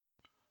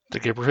The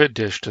Gayborhood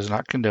dish does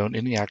not condone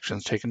any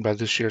actions taken by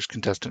this year's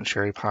contestant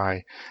Sherry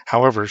Pie.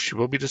 However, she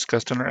will be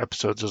discussed in our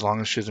episodes as long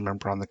as she is a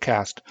member on the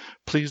cast.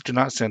 Please do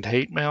not send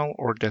hate mail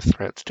or death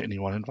threats to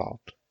anyone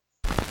involved.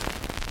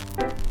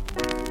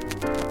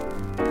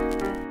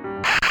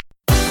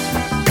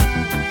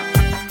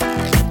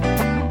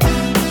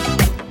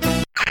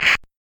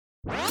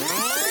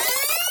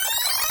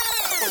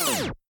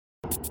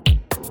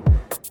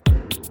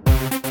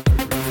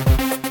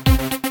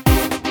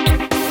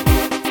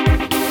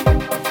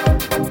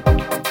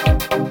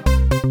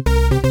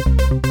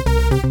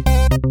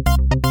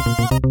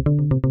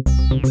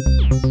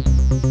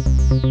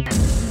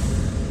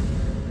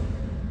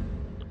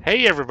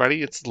 Hey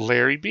everybody, it's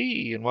Larry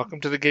B, and welcome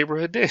to the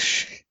Gayborhood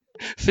Dish.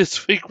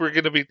 This week we're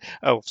going to be...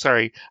 Oh,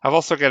 sorry. I've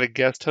also got a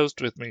guest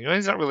host with me. Well,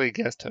 he's not really a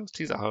guest host.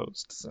 He's a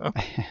host. So.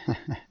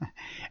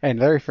 And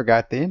Larry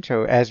forgot the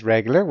intro as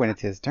regular. When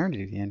it's his turn to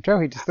do the intro,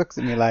 he just looks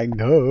at me like,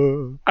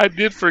 no. I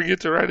did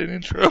forget to write an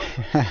intro.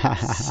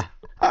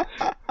 I'm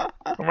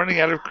running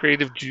out of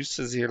creative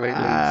juices here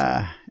lately.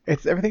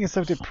 So. Everything is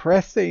so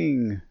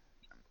depressing.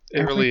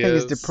 It really is.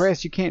 Everything is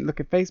depressed. You can't look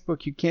at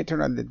Facebook. You can't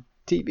turn on the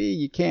TV.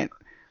 You can't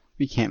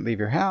leave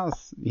your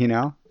house, you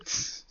know?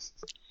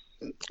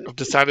 I've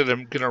decided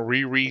I'm going to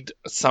reread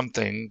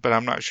something, but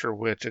I'm not sure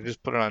which. I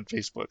just put it on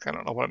Facebook. I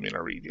don't know what I'm going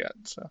to read yet.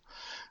 So,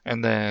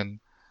 and then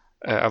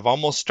I've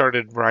almost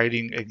started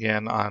writing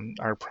again on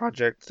our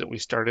project that we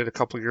started a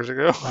couple years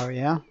ago. Oh,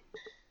 yeah?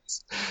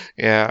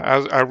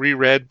 Yeah, I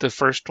reread the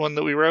first one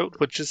that we wrote,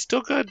 which is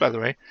still good, by the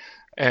way.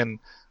 And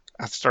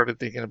I've started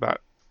thinking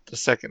about the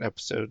second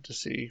episode to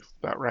see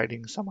about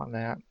writing some on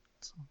that.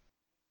 So,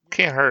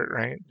 can't hurt,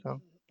 right?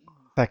 So.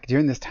 Like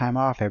during this time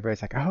off,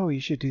 everybody's like, oh,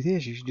 you should do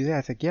this, you should do that.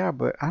 It's like, yeah,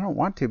 but I don't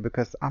want to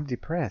because I'm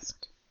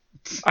depressed.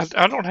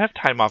 I don't have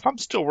time off. I'm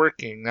still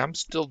working. I'm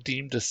still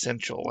deemed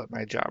essential at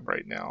my job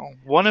right now.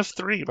 One of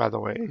 3, by the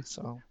way.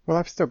 So. Well,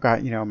 I've still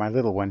got, my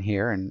little one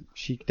here, and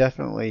she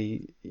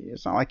definitely,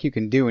 it's not like you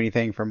can do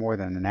anything for more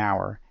than an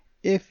hour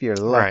if you're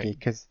lucky,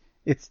 because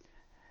it's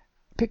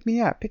pick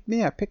me up, pick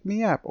me up, pick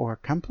me up, or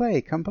come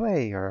play,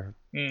 or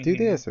do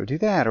this or do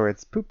that, or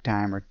it's poop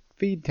time or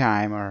feed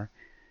time, or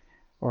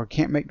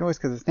can't make noise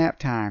because it's nap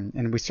time,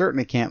 and we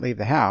certainly can't leave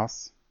the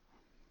house.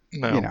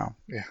 No.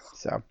 Yeah.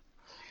 So.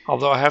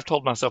 Although I have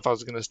told myself I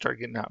was going to start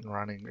getting out and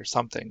running or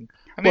something.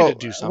 I need to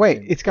do something.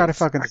 Wait, it's got to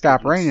fucking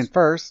stop raining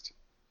first.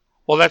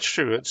 Well, that's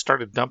true. It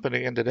started dumping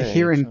again today.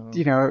 Here in,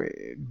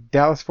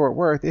 Dallas-Fort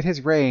Worth, it has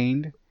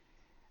rained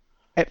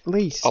at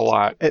least... A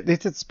lot.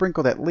 It's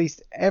sprinkled at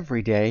least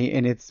every day,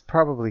 and it's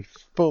probably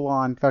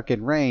full-on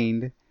fucking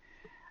rained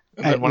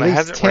at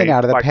least 10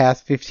 out of the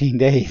past 15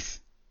 days.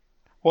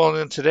 Well, and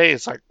then today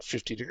it's like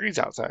 50 degrees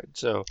outside.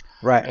 So,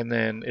 right. And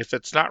then if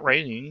it's not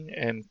raining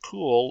and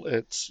cool,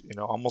 it's,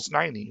 almost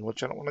 90,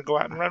 which I don't want to go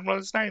out and run when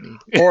it's 90.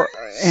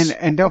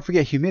 And don't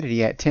forget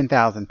humidity at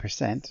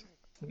 10,000%.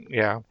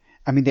 Yeah.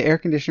 I mean, the air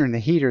conditioner and the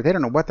heater, they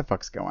don't know what the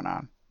fuck's going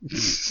on.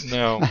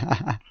 No.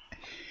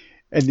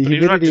 And the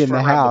humidity in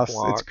the house,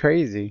 it's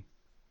crazy.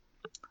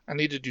 I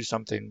need to do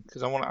something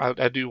because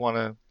I do want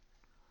to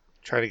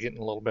try to get in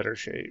a little better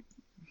shape.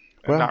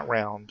 Well, not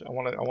round. I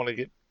want to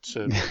get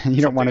to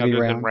you don't want to be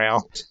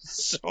round.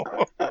 So.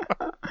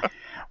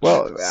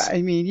 Well,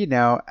 I mean,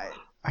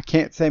 I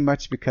can't say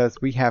much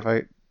because we have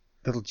a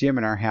little gym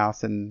in our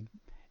house and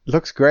it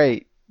looks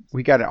great.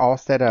 We got it all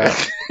set up.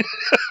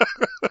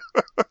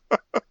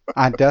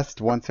 I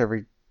dust once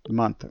every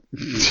month.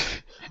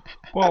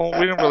 Well,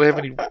 we don't really have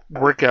any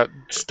workout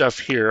stuff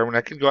here. I mean,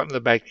 I could go out in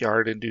the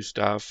backyard and do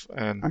stuff.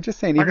 And I'm just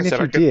saying, even if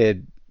you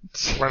did,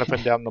 run up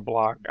and down the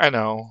block. I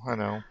know.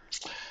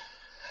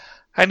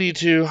 I need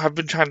to. I've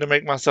been trying to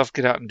make myself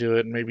get out and do it,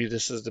 and maybe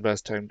this is the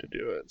best time to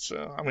do it.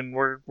 So, I mean,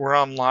 we're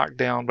on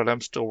lockdown, but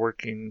I'm still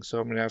working. So,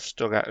 I mean,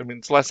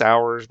 it's less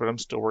hours, but I'm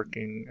still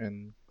working,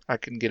 and I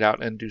can get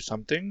out and do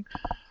something.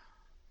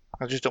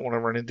 I just don't want to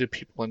run into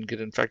people and get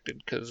infected,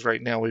 because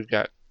right now we've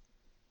got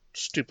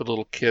stupid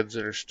little kids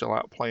that are still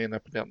out playing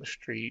up and down the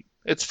street.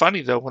 It's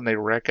funny, though, when they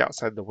wreck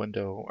outside the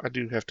window. I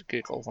do have to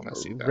giggle when I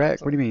see that. Wreck?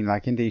 So. What do you mean,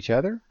 like into each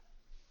other?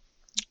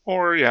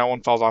 Or,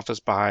 one falls off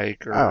his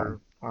bike, or...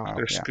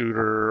 their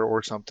scooter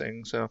or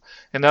something. So,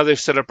 and now they've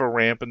set up a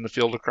ramp in the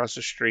field across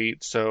the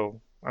street. So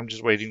I'm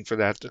just waiting for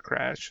that to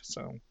crash.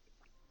 So,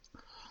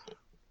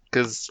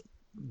 because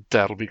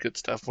that'll be good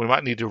stuff. We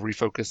might need to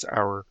refocus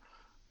our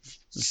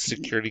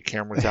security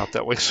cameras out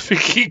that way so we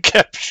can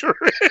capture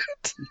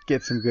it.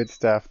 Get some good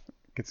stuff.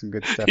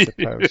 To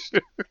post.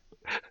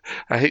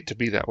 I hate to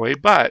be that way,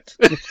 but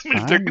if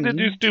they're going to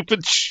do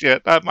stupid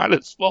shit, I might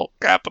as well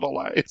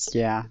capitalize.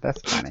 Yeah,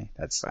 that's funny.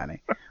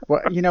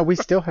 Well, we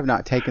still have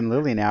not taken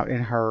Lillian out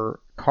in her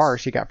car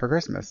she got for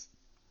Christmas.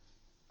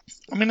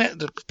 I mean,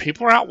 the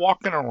people are out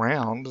walking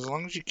around as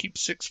long as you keep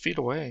 6 feet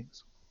away.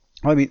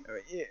 Well, I mean,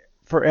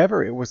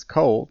 forever it was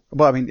cold.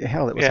 Well, I mean,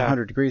 hell, it was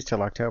 100 degrees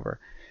till October.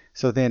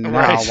 So then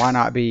now, why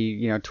not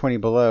be, 20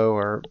 below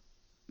or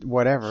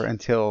whatever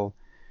until,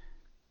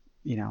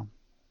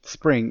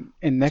 spring,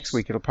 and next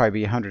week it'll probably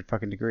be 100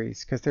 fucking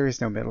degrees because there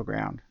is no middle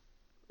ground.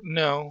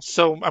 No.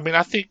 So, I mean,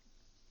 I think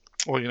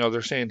Well,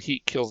 they're saying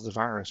heat kills the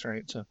virus,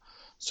 right?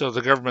 So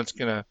the government's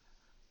gonna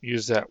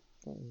use that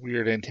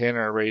weird antenna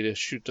array to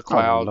shoot the Oh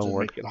clouds and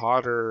Lord. make it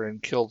hotter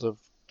and kill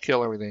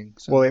everything.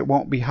 Well, So it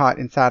won't be hot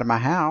inside of my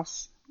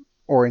house,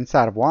 or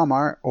inside of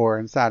Walmart, or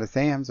inside of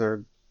Sam's,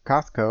 or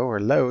Costco, or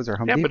Lowe's, or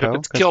Home yeah, but if Depot.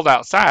 it's Because killed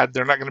outside,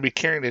 they're not going to be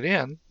carrying it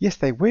in. yes,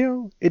 they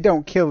will. It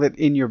don't kill it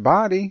in your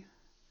body.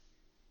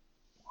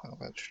 Well,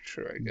 that's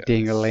true, I guess.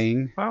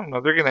 Ding-a-ling. I don't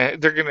know. They're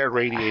gonna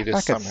irradiate If I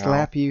us could somehow.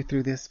 slap you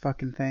through this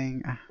fucking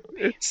thing.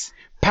 It's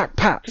Pop,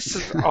 pop. This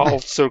is all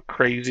so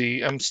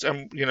crazy. I'm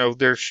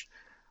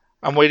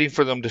waiting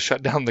for them to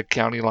shut down the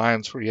county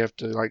lines where you have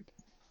to like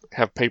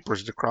have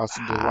papers to cross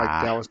into like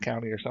Ah. Dallas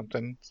County or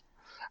something.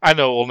 I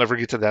know we'll never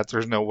get to that.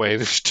 There's no way.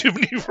 There's too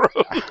many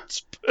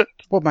roads. But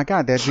Well, my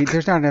God, there's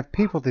not enough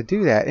people to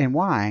do that. And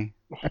why?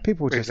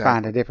 People would just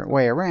find a exactly. different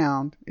way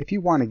around. If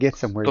you want to get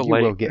somewhere, The you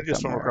will lake. I get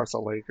just swim somewhere. across a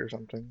lake or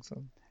something.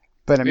 So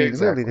But I yeah, mean,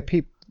 really, the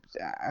exactly. people,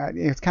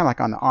 it's kind of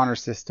like on the honor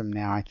system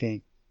now, I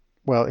think.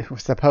 Well, it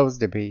was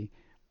supposed to be.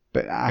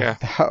 But I Yeah.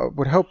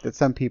 would hope that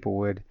some people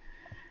would.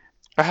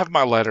 I have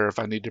my letter if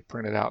I need to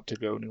print it out to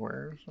go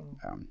anywhere. So.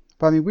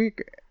 But I mean,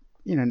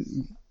 you know,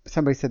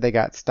 somebody said they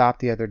got stopped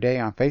the other day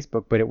on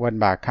Facebook, but it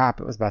wasn't by a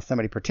cop. It was by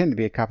somebody pretending to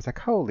be a cop. It's like,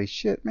 holy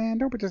shit, man!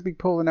 Don't we just be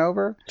pulling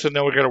over? So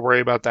now we got to worry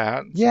about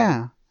that. So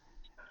Yeah,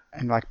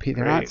 and like they're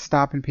not great.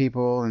 stopping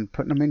people and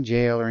putting them in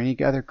jail or any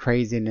other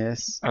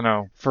craziness I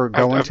know. for I've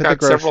going I've to the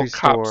got several grocery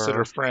cops that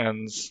are store.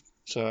 friends.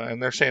 So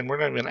and they're saying we're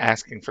not even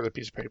asking for the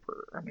piece of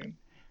paper. I mean,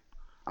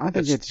 I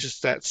think it's it's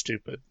just that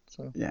stupid.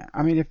 So yeah.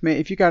 I mean,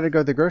 if you got to go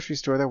to the grocery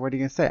store, though, what are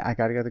you gonna say? I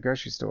got to go to the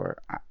grocery store.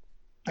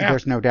 yeah.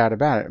 There's no doubt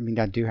about it. I mean,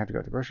 I do have to go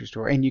to the grocery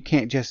store, and you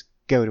can't just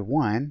go to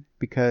one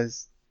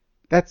because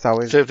that's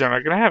always So they're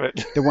not gonna have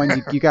it. the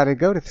one you got to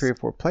go to 3 or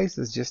 4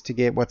 places just to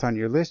get what's on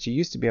your list. You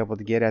used to be able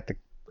to get at the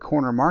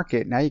corner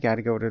market. Now you got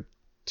to go to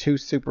 2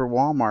 super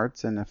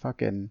Walmarts and a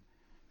fucking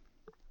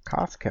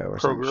Costco or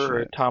some Kroger or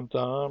shit. Tom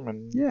Thumb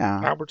and Yeah.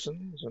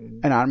 Albertsons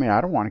and And I mean,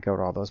 I don't want to go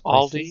to all those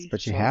places, Aldi.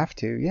 but you So have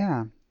to.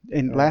 Yeah.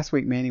 And yeah. last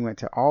week, Manny went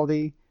to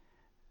Aldi,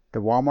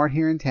 the Walmart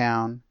here in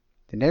town,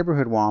 the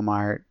neighborhood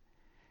Walmart,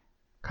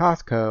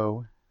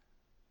 Costco,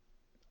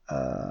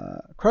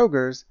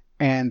 Kroger's,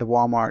 and the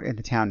Walmart in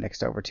the town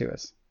next over to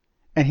us.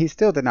 And he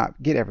still did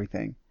not get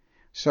everything.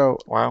 So,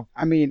 Wow.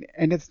 I mean,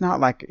 and it's not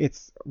like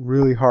it's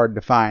really hard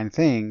to find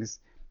things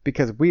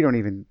because we don't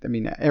even, I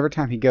mean, every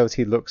time he goes,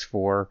 he looks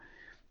for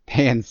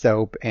hand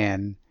soap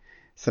and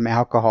some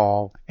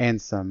alcohol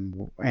and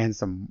some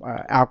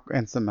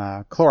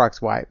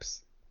Clorox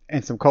wipes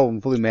and some cold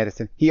and flu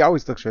medicine. He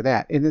always looks for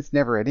that, and it's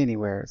never at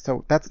anywhere.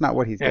 So that's not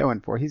what he's Yeah.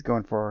 going for. He's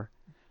going for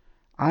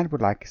I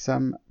would like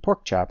some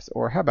pork chops,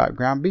 or how about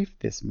ground beef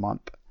this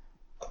month?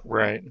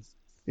 Right.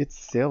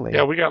 It's Yeah,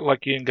 silly. we got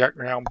lucky and got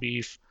ground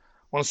beef.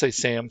 I want to say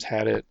Sam's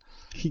had it,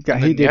 and He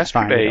then did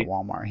find it at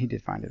Walmart. He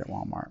did find it at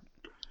Walmart.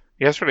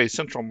 yesterday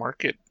Central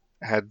Market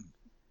had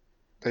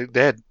they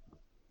had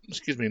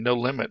no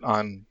limit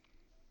on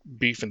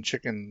beef and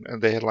chicken,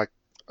 and they had like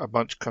a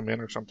bunch come in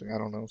or something. I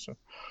don't know. So.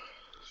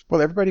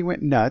 Well, everybody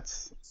went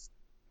nuts,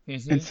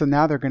 and Hmm. so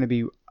now they're going to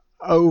be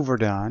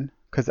overdone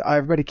because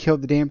everybody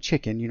killed the damn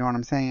chicken. You know what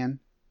I'm saying?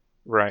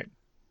 Right.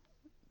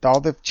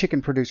 All the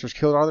chicken producers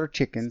killed all their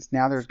chickens.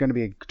 Now there's going to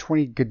be a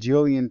 20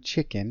 gajillion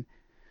chicken.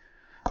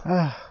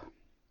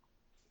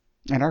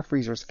 And our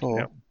freezer's Yeah.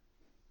 full.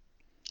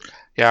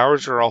 Yeah,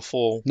 ours are all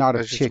full. Not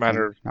of It's just a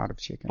matter chicken. of Not of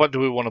chicken. what do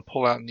we want to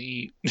pull out and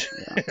eat. Yeah.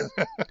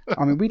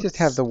 I mean, we just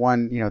have the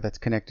one, that's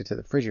connected to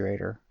the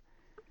refrigerator.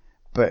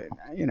 But,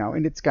 and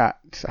I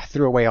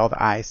threw away all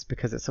the ice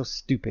because it's so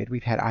stupid.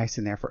 We've had ice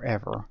in there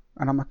forever.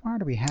 And I'm like, why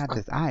do we have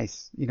this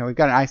ice? We've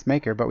got an ice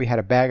maker, but we had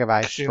a bag of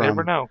ice 'Cause you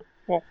never from, know.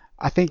 Well,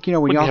 I think,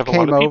 when you have a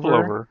lot of people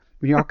over.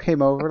 when y'all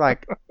came over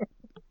like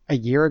a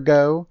year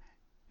ago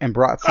and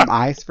brought some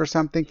ice for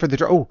something for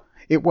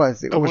it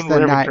was When the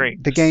we're having night,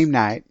 the drinks. game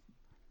night.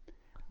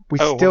 We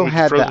Oh, when still we did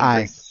had the frozen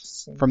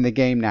ice drinks. from the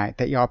game night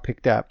that y'all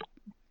picked up.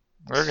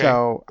 Okay.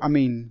 So, I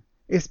mean,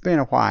 it's been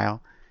a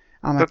while.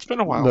 I'm like, That's been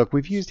a while. look,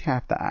 we've used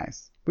half the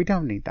ice. We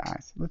don't need the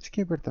ice. Let's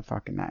get rid of the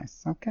fucking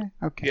ice. Okay?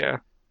 Okay. Yeah.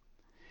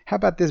 How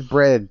about this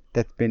bread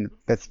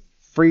that's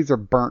freezer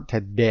burnt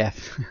to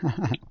death?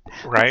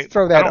 Let's Right.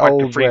 throw I that don't like to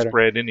old freeze bread.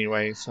 bread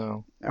anyway,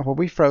 so Well,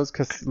 we froze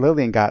because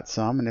Lillian got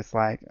some, and it's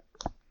like,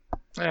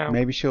 yeah.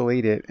 maybe she'll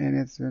eat it, and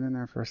it's been in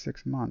there for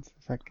 6 months.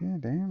 It's like,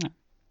 God damn it.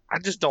 I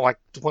just don't like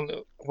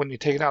when you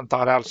take it out and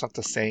thaw it out. It's not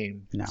the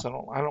same. No,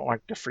 So I don't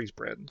like to freeze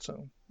bread.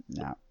 So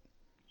no.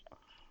 it's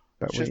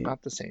But just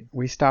not the same.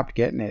 we stopped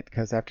getting it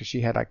because after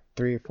she had like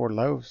 3 or 4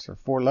 loaves,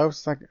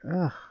 it's like,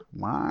 ugh,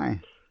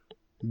 why?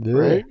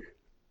 Blech. Right.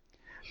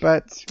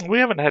 But We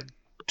haven't had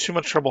too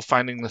much trouble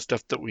finding the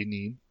stuff that we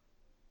need.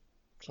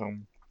 So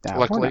no,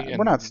 luckily,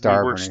 we're not and we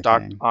starved were or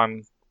stocked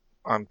anything.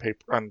 on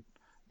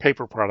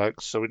paper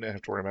products, so we didn't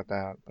have to worry about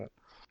that. But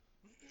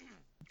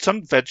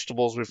some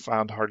vegetables we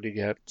found hard to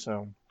get.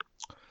 So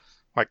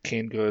like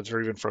canned goods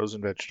or even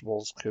frozen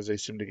vegetables because they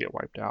seem to get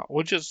wiped out,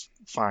 which is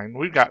fine.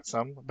 We've got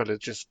some, but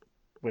it's just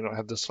we don't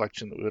have the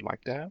selection that we would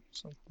like to have.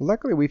 So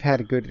Luckily, we've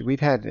had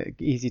an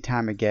easy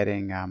time of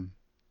getting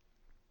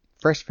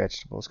fresh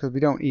vegetables because we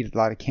don't eat a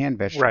lot of canned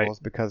Right. vegetables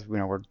because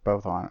we're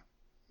both on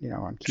Sure.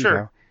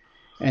 keto,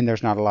 and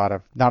there's not a lot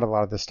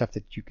of the stuff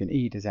that you can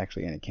eat is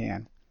actually in a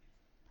can.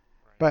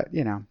 But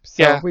so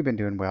Yeah. we've been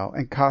doing well,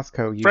 and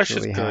Costco Fresh is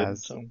usually good.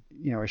 has So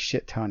a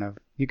shit ton of.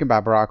 You can buy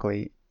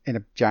broccoli in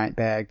a giant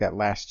bag that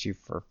lasts you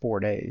for 4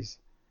 days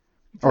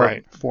or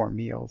right. 4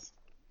 meals.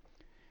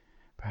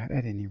 But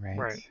at any rate,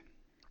 Right.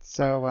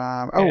 so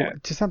Yeah.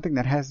 to something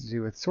that has to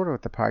do with sort of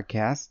with the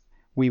podcast,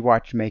 we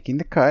watched Making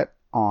the Cut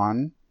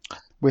on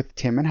with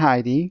Tim and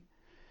Heidi.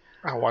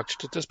 I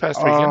watched it this past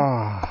weekend.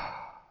 Oh,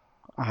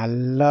 I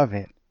love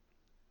it.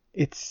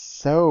 It's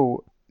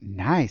so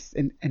nice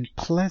and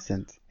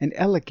pleasant and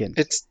elegant.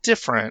 It's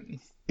different.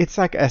 It's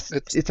like It's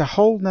it's a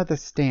whole nother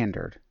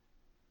standard.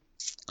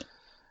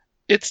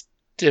 it's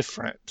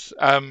different.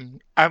 I'm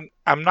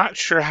not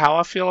sure how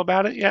I feel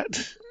about it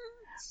yet.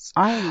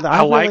 I I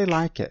really like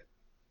like it.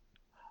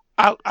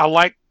 I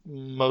like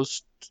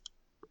most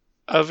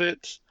of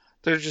it.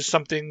 There's just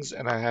some things,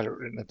 and I had it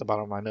written at the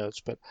bottom of my notes,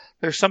 but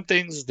there's some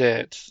things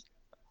that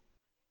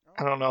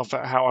I don't know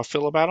how I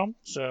feel about them.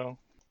 So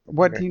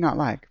What do okay. you not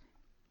like?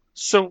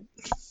 So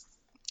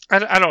I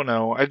don't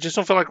know. I just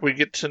don't feel like we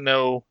get to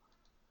know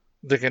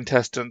the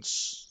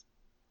contestants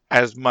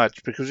as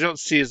much because we don't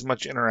see as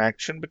much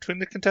interaction between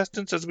the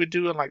contestants as we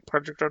do in like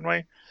Project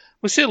Runway.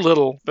 We see a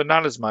little, but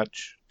not as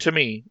much to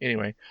me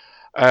anyway.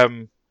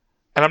 Um,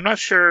 and I'm not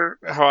sure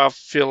how I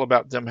feel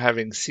about them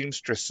having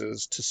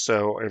seamstresses to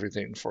sew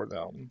everything for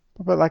them.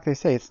 But like they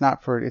say, it's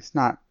not a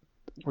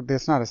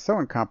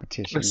sewing It's,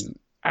 competition.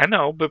 I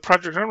know, but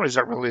Project Runway is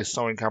not really a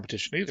sewing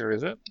competition either,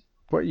 is it?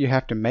 What you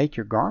have to make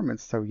your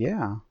garments, so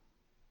yeah.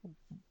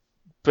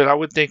 But I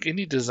would think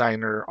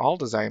all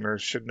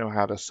designers should know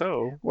how to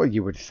sew. Well,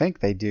 you would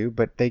think they do,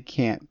 but they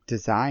can't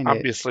design it.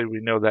 Obviously, we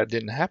know that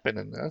didn't happen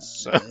in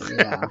this. So.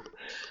 Yeah.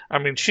 I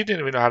mean, she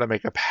didn't even know how to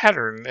make a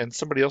pattern, and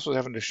somebody else was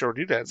having to show her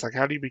do that. It's like,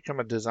 how do you become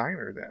a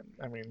designer then?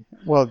 I mean,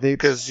 Well, they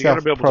because you got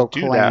to be able to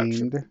do that.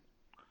 self-proclaimed.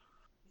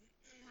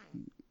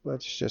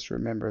 Let's just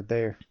remember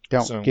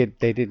So,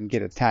 they didn't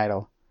get a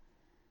title.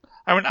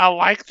 I mean, I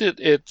like that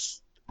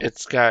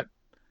it's got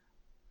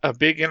a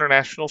big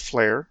international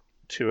flair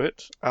to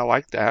it. I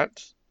like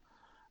that.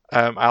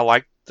 I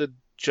like the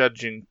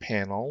judging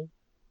panel.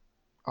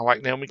 I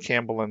like Naomi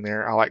Campbell in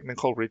there. I like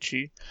Nicole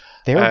Richie.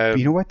 You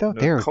know what though?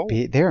 Nicole,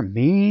 They're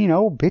mean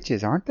old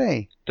bitches, aren't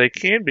they? they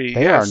can be,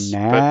 They are yes,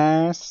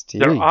 but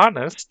they're nasty.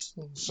 honest.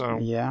 So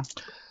Yeah.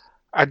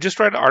 I just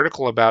read an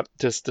article about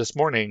this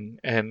morning,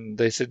 and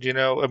they said,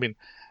 I mean,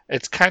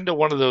 it's kind of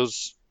one of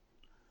those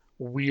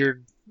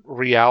weird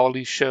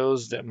reality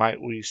shows that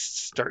might we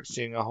start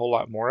seeing a whole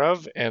lot more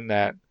of, and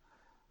that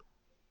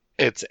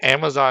it's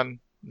Amazon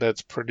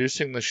that's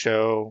producing the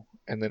show,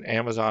 and then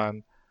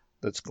Amazon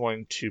that's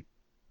going to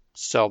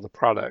sell the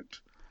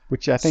product.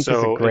 Which I think is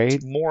a So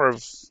great.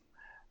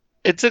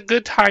 it's a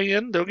good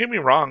tie-in. Don't get me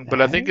wrong,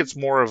 but I think Hey, it's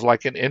more of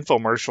like an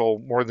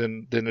infomercial more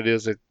than it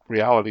is a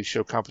reality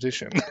show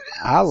competition.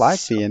 I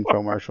like the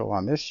infomercial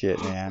on this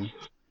shit, man.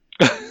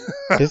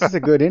 This is a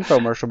good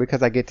infomercial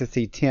because I get to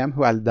see Tim,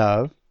 who I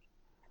love.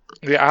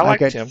 Yeah, I I liked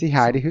get to him. see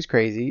Heidi, who's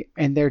crazy,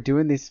 and they're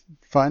doing these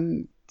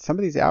fun. Some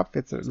of these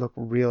outfits that look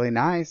really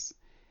nice.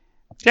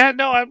 Yeah,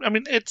 no, I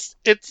mean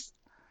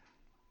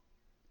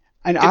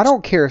And I it's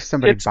don't care if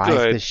somebody it's buys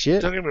this good.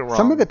 shit. Don't get me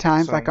Some of the wrong.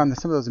 times, like So on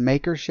some of those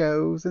maker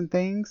shows and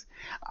things,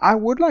 I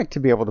would like to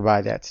be able to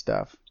buy that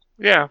stuff.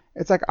 yeah,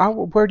 It's like,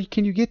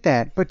 can you get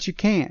that? But you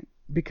can't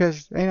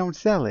because they don't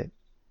sell it.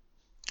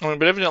 I mean,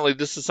 but evidently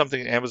this is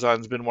something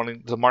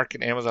the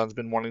market Amazon's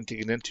been wanting to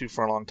get into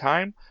for a long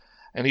time,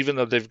 and even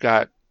though they've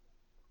got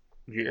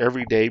your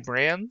everyday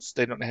brands,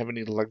 they don't have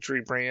any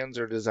luxury brands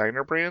or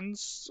designer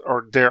brands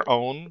or their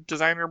own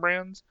designer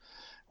brands,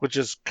 which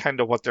is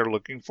kind of what they're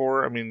looking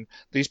for. I mean,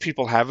 these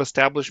people have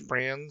established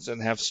brands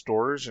and have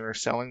stores and are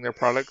selling their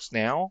products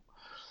now,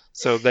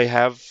 so they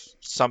have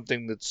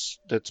something that's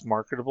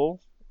marketable,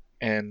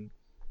 and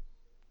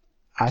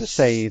I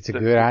say it's a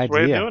good this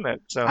way of idea. doing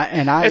it. So I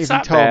it's even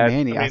not told bad. I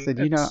Manny, mean,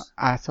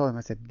 I told him,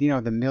 I said, the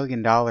 $1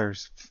 million,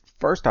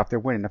 first off, they're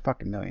winning a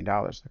fucking $1 million.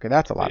 Okay,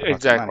 that's a lot of fucking money.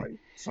 exactly.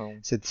 So I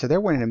said, so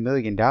they're winning $1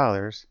 million.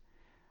 I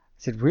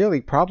said, really,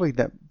 probably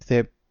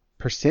the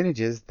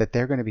percentages that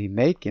they're going to be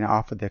making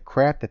off of the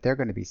crap that they're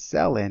going to be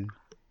selling,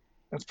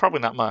 it's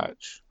probably not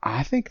much.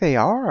 I think they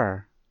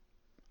are.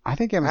 I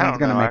think I Amazon's don't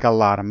going to know. make a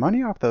lot of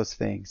money off those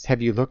things.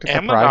 Have you looked at the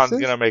Amazon's prices?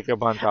 gonna make a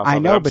bunch off I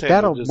of it. know, I'm but saying the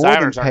that'll more than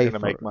designers aren't pay gonna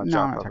for. make much No,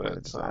 I'm off not of talking about the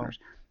it. So, designers,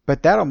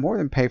 but that'll more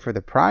than pay for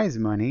the prize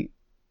money.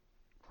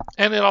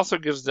 and it also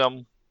gives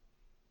them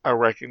a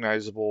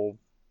recognizable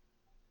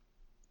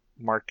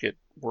market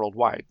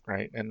worldwide,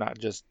 right? And not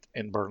just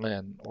in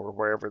Berlin or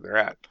wherever they're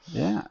at.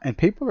 Yeah, and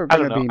people are I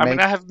going don't to know. be I mean,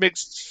 make. I have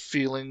mixed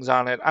feelings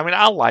on it. I mean,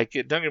 I like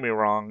it. Don't get me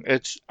wrong.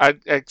 I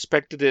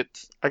expected it.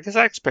 I guess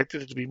I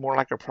expected it to be more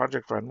like a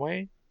Project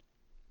Runway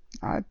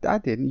I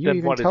didn't. You than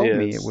even what it told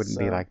me is. it wouldn't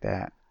be So like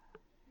that.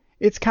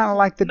 It's kind of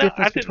like the no, I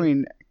difference didn't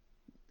between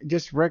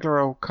just regular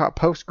old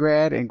post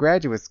grad and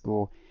graduate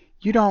school.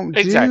 You don't do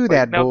exactly.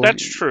 that No,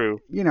 that's bull.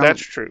 true. You That's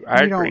know, true.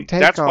 I you don't agree.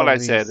 take That's what all I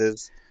said these.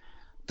 is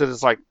that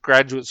is like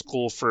graduate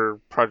school for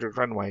Project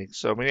Runway.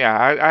 So I mean,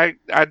 yeah,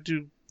 I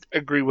do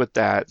agree with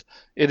that.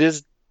 It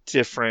is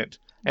different,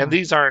 and Oh,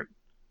 these aren't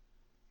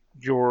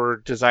your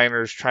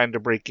designers trying to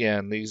break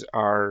in. These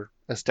are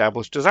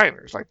established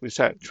designers, like we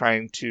said,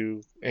 trying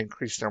to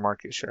increase their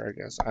market share. I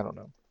guess I don't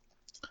know.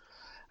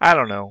 I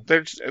don't know.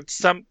 There's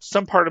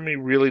some part of me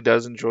really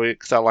does enjoy it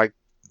because I like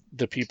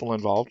the people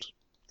involved.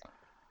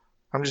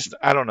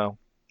 I don't know.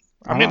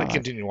 I'm gonna oh,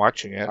 continue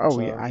watching it. oh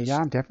So yeah,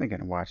 I'm definitely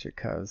gonna watch it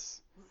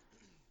because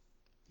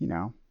you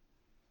know,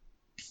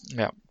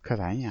 yeah. because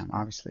I am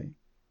obviously.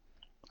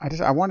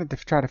 I wanted to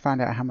try to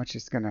find out how much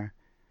it's gonna.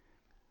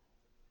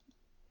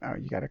 Oh,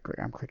 you gotta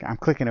click. I'm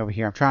clicking over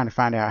here. I'm trying to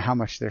find out how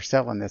much they're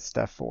selling this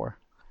stuff for.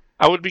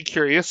 I would be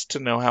curious to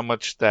know how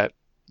much that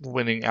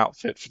winning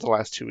outfit for the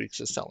last 2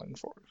 weeks is selling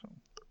for.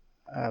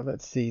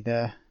 Let's see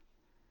the.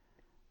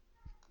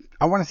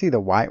 I want to see the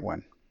white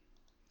one.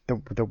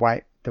 The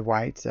white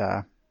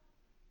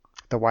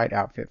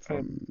outfit Uh,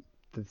 from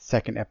the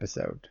second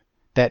episode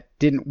that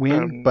didn't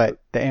win, Um, but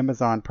the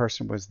Amazon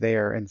person was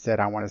there and said,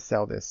 "I want to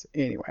sell this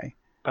anyway."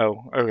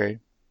 oh, okay.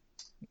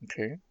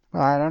 Okay.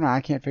 Well, I don't know.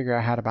 I can't figure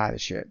out how to buy the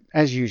shit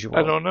as I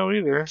usual. don't know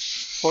either.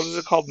 What is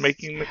it called?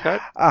 Making the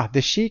cut? Ah,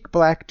 the chic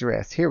black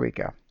dress. Here we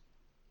go.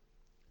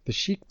 The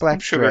chic I'm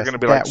black sure they're dress going to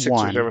be like that six or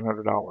won.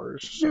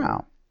 $700. So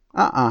No.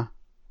 Uh-uh.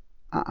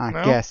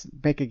 no, Guess.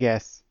 Make a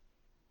guess.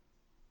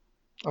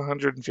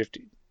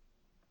 150.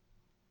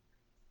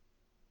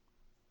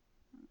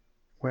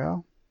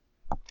 Well,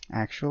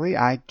 actually,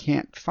 I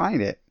can't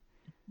find it.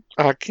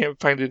 I can't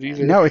find it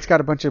either. No, it's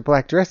got a bunch of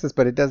black dresses,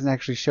 but it doesn't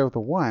actually show the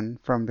one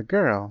from the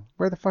girl.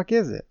 Where the fuck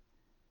is it?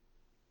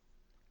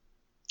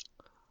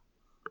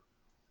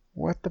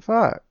 What the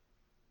fuck?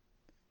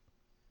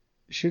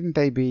 Shouldn't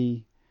they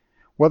be?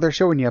 Well, they're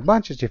showing you a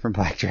bunch of different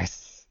black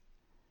dresses.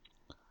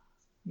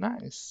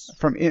 Nice.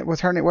 From it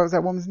was her name. What was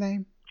that woman's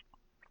name?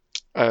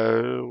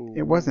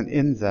 It wasn't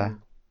Inza.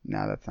 Oh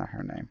No, that's not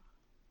her name.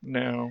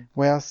 no,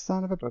 Well,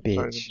 son of a that's not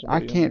bitch. the I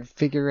lady on can't there.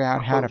 figure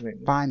out how to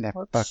Clothing. find that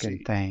Let's fucking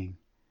see. thing.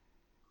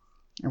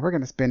 And we're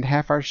going to spend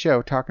half our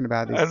show talking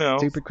about this I know.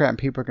 stupid crap, and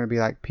people are going to be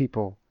like,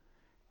 people,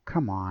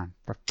 come on,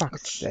 for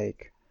fuck's It's,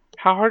 sake.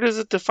 how hard is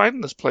it to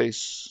find this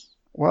place?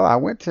 Well, I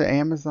went to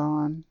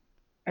Amazon,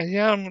 And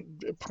yeah,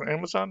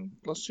 Amazon.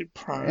 Let's see,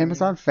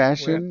 Amazon Prime Rent.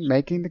 Fashion,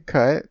 making the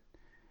cut,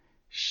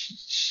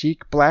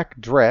 chic black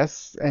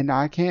dress, and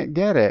I can't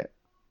get it.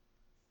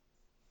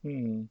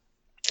 Hmm.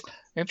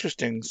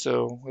 Interesting.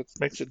 So it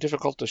makes it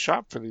difficult to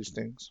shop for these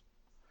things.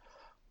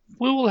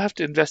 We will have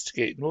to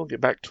investigate, and we'll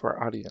get back to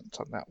our audience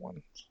on that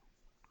one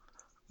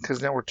because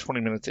now we're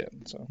 20 minutes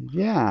in. So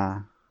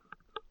Yeah.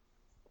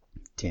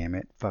 Damn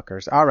it,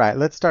 fuckers. All right,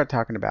 let's start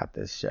talking about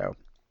this show.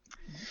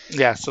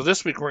 yeah. So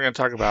this week we're going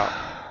to talk about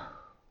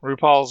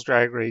RuPaul's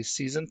Drag Race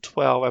season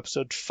 12,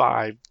 episode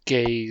 5,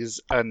 Gay's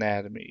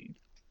Anatomy.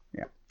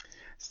 Yeah.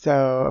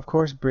 So, of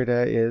course,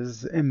 Britta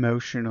is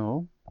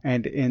emotional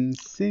and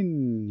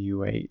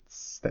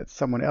insinuates that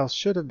someone else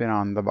should have been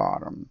on the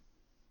bottom.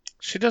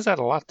 She does that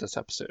a lot this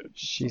episode. So.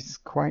 She's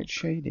quite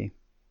shady.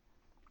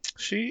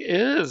 She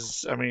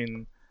is. I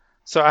mean,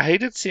 so I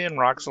hated seeing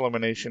Rock's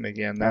elimination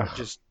again. That Ugh.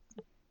 just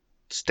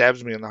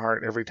stabs me in the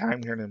heart every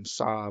time hearing him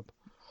sob.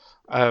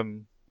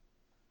 Um,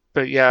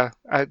 but yeah,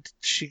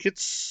 she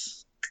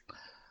gets.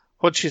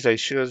 What'd she say?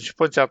 She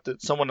points out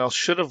that someone else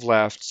should have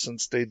left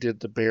since they did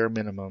the bare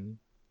minimum,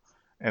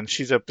 and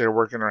she's up there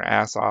working her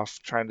ass off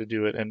trying to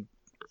do it and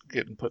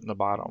getting put in the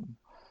bottom,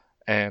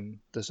 and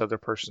this other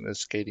person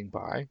is skating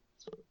by,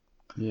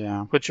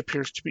 Yeah. which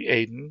appears to be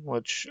Aiden,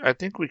 which I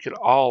think we could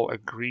all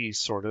agree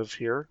sort of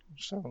here.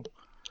 So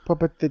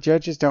But the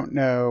judges don't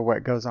know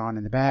what goes on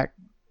in the back.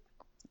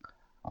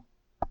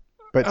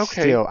 But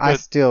okay,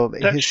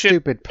 but that his shit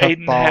stupid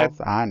Aiden had,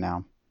 puffballs. I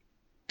know.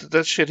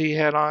 that shit he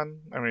had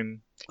on. I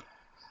mean,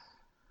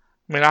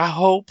 I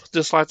hope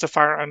this lights a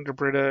fire under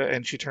Britta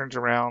and she turns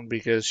around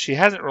because she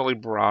hasn't really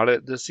brought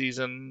it this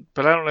season.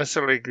 But I don't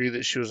necessarily agree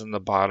that she was in the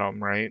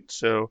bottom, right?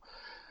 So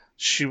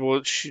she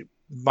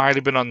might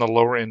have been on the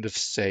lower end of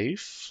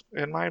safe,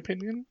 in my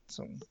opinion.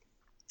 So,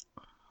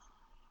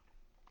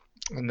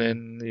 and Mm.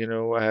 then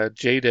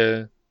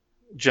Jada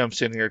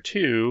jumps in here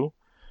too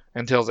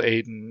and tells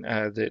Aiden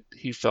that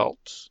she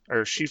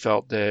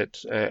felt that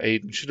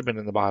Aiden should have been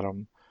in the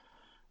bottom.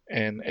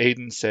 And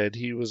Aiden said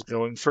he was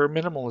going for a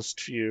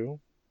minimalist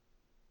view,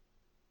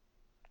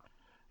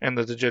 and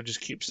that the judges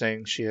keep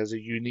saying she has a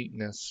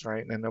uniqueness,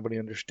 right? And nobody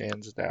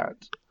understands that.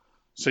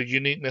 So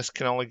uniqueness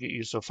can only get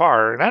you so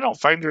far, and I don't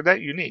find her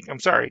that unique. I'm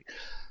sorry.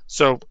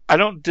 So I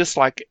don't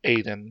dislike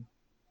Aiden,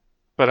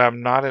 but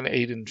I'm not an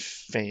Aiden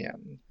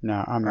fan,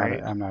 No, I'm not.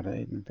 right? I'm not an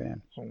Aiden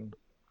fan.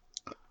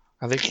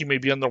 I think he may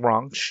be on the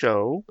wrong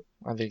show.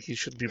 I think he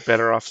should be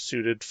better off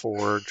suited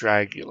for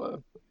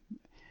Dragula.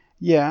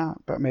 Yeah,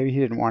 but maybe he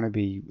didn't want to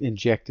be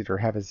injected or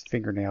have his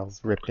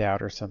fingernails ripped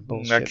out or some I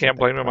bullshit that can't they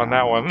blame him put on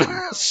that one.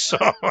 on. So,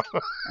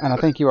 And I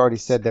think you already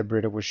said that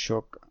Britta was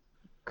shook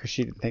because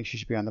she didn't think she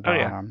should be on the oh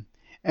yeah, bottom.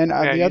 And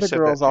yeah, the you other said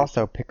that girls too.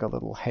 also pick a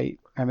little hate.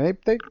 I mean,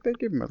 they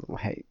give him a little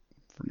hate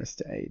for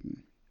Mr. Aiden.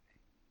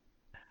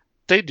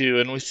 They do,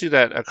 and we see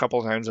that a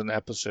couple times in the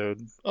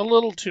episode. A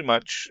little too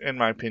much, in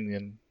my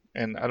opinion.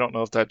 And I don't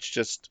know if that's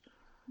just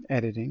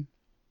Editing.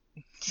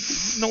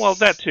 no, well,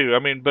 that too. I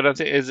mean, but I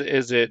think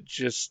is it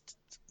just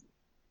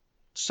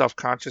self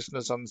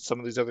consciousness on some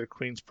of these other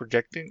queens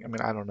projecting? I mean,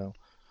 I don't know.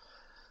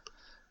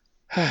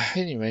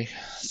 Anyway,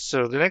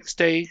 so the next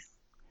day,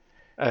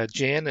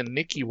 Jan and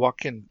Nikki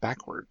walk in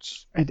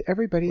backwards, And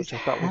everybody's which I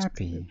thought was kind of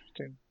happy,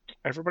 interesting.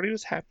 Everybody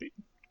was happy.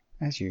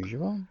 as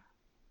usual.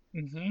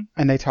 Hmm.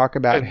 And they talk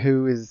about And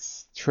who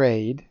is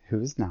trade,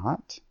 who's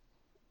not.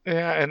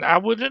 yeah, and I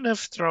wouldn't have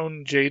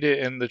thrown Jada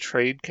in the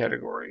trade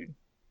category.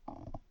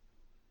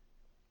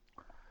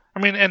 I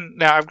mean, and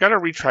now I've got to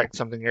retract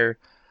something here.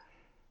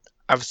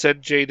 I've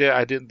said Jada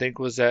I didn't think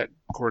was that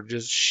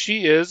gorgeous.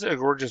 She is a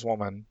gorgeous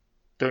woman.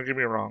 Don't get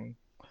me wrong.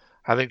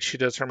 I think she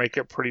does her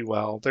makeup pretty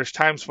well. There's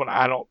times when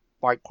I don't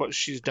like what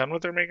she's done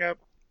with her makeup,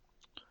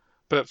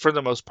 but for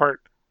the most part,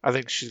 I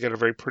think she's got a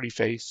very pretty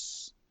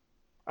face.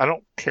 I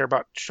don't care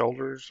about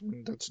shoulders. I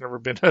mean, that's never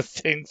been a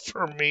thing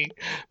for me,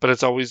 but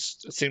it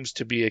seems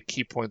to be a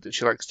key point that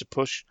she likes to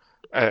push,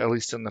 at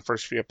least in the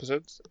first few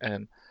episodes.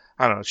 And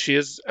I don't know, she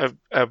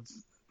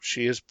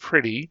is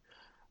pretty.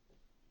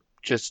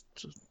 Just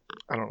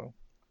I don't know.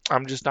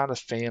 I'm just not a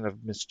fan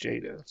of Miss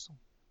Jada. So.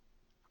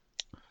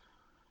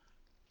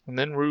 And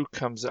then Rue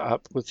comes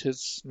up with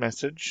his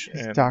message,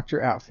 His and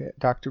doctor outfit,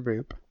 Dr.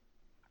 Roop.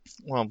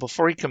 well,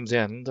 before he comes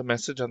in, the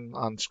message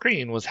on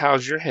screen was,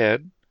 "How's your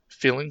head?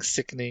 Feeling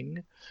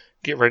sickening?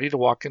 Get ready to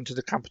walk into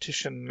the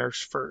competition.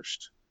 Nurse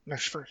first.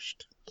 Nurse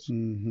first.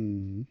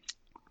 Mm-hmm.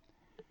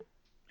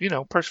 You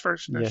know, purse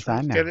first, nurse Yes, I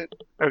first. Get know. it?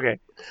 Okay.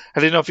 I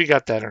didn't know if you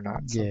got that or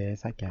not. So,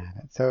 Yes, I got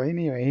it. So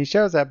anyway, he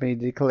shows up and he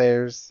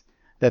declares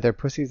that their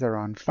pussies are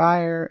on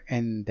fire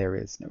and there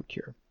is no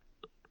cure.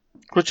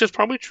 which is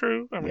probably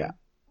true. I Yeah. mean,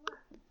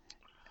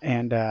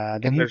 And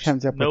then and he there's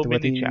comes up with no what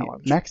mini the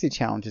challenge. maxi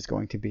challenge is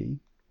going to be,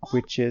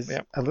 which is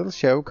Yep. a little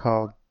show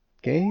called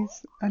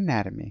Gay's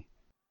Anatomy.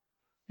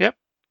 Yep.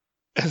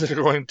 And they're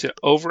going to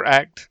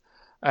overact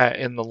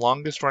in the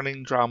longest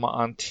running drama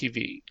on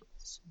TV.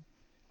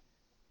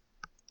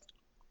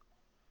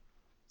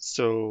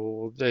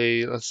 So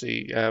let's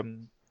see,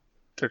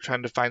 they're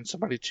trying to find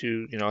somebody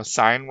to,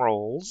 assign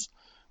roles.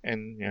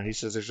 And, he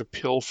says there's a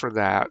pill for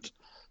that.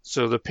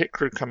 So the pit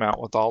crew come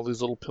out with all these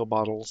little pill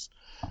bottles,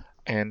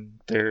 and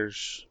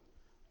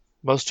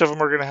most of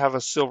them are going to have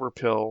a silver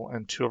pill,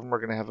 and two of them are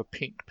going to have a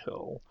pink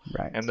pill.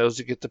 Right. And those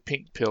that get the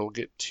pink pill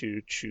get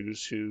to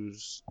choose who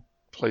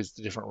plays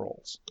the different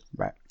roles.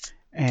 Right.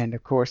 And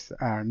of course,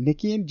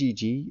 Nikki and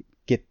Gigi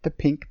get the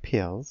pink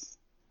pills.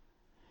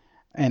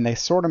 And they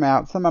sort them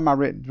out. Some of them I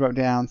wrote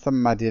down, some of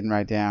them I didn't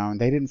write down.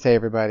 They didn't say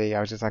everybody. I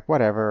was just like,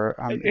 whatever.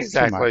 It's too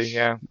Exactly, much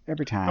yeah.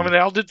 every I mean, time. they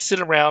all did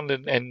sit around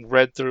and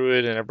read through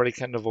it, and everybody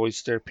kind of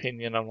voiced their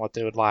opinion on what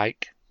they would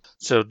like.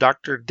 So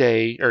Dr.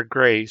 Gray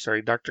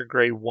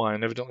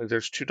won. Evidently,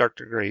 there's two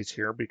Dr. Grays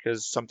here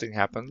because something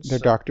happens. They're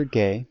So, Dr.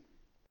 Gay.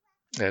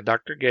 yeah,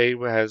 Dr. Gay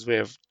we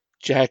have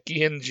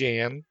Jackie and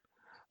Jan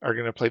are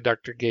going to play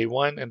Dr. Gay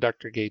 1 and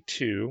Dr. Gay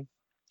 2.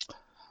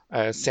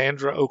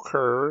 Sandra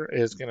O'Kerr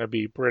is going to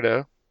be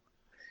Britta.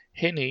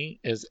 Henny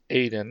is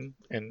Aiden,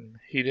 and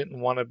he didn't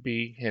want to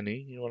be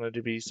Henny. He wanted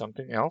to be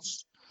something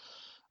else.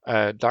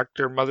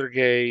 Dr. Mother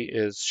Gay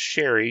is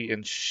Sherry,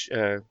 and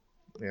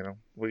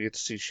we get to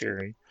see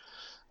Sherry.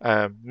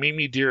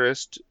 Mimi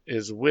Dearest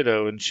is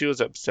Widow, and she was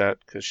upset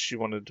because she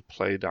wanted to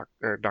play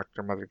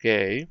Dr. Mother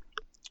Gay.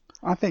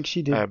 I think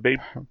she did Babe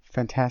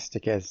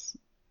fantastic as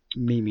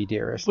Mimi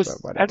Dearest, but I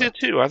whatever. did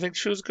too. I think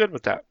she was good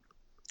with that.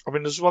 I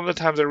mean, this is one of the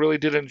times I really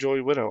did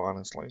enjoy Widow,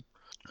 honestly.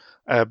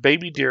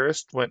 Baby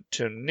Dearest went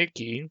to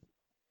Nikki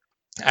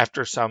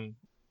after some,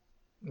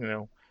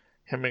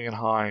 hemming and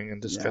hawing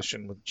and Yeah.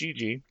 discussion with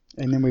Gigi.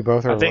 And then we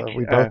both I think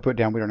put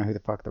down we don't know who the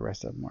fuck the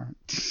rest of them are.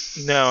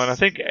 no, and I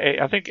think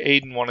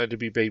Aiden wanted to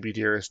be Baby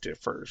Dearest at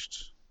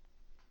first,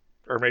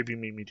 or maybe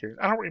Mimi Dearest.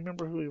 I don't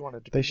remember who he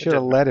wanted to be. They should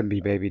have let him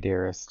be Baby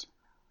Dearest.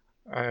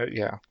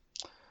 Yeah.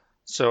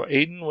 So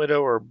Aiden,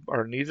 Widow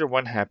are neither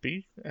one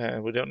happy.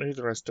 We don't know who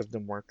the rest of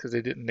them were because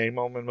they didn't name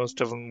them, and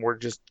most of them were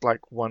just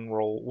like one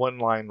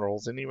line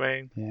roles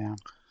anyway. Yeah.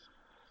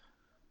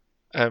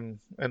 And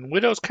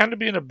Widow's kind of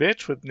being a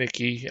bitch with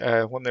Nikki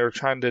when they were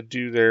trying to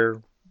do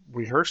their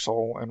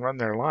rehearsal and run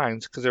their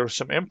lines because there was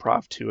some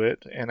improv to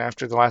it. And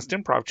after the last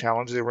improv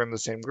challenge, they were in the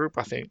same group,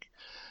 I think,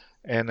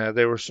 and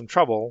there was some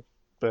trouble.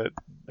 But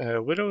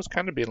Widow was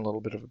kind of being a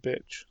little bit of a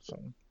bitch.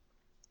 So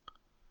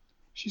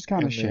She's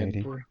kind of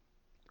shady.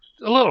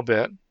 A little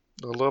bit.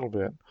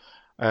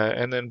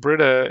 And then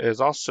Britta is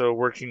also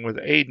working with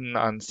Aiden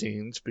on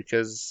scenes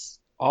because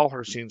all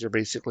her scenes are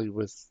basically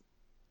with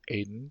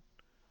Aiden.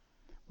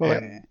 Well,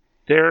 and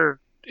their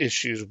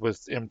issues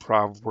with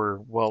improv were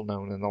well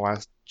known in the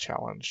last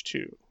challenge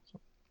too.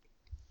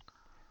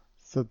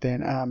 So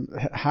then,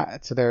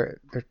 so they're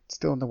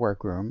still in the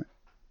workroom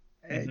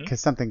because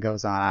something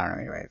goes on. I don't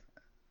know anyway.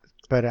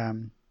 But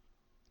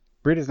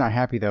Britta's not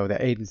happy though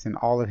that Aiden's in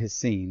all of his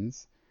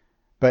scenes.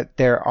 But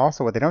they're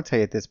also what they don't tell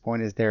you at this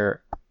point is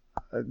they're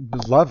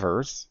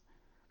lovers.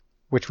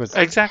 which was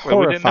Exactly.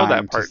 We didn't know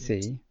horrifying that to part.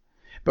 see.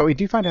 But we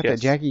do find out that Yes.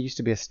 Jackie used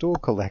to be a stool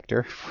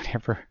collector,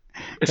 whatever.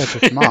 That's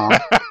his mom.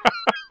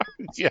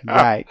 Yeah.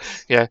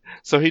 Yikes. Yeah.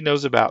 So he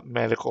knows about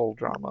medical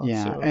drama.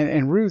 Yeah, So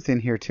and Ruth in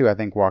here too, I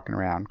think, walking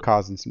around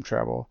causing some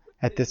trouble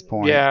at this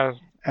point. yeah,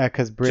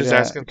 just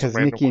asking some Because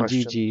random Nikki and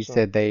questions. Gigi So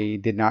said they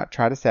did not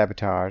try to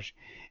sabotage,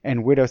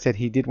 and Widow said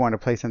he did want to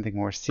play something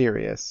more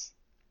serious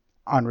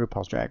on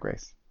RuPaul's Drag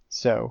Race.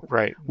 So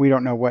right. we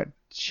don't know what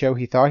show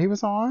he thought he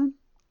was on.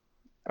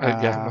 Yeah,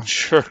 I'm Uh, not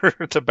sure.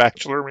 It's a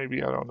bachelor,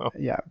 maybe. I don't know.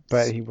 yeah,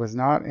 but he was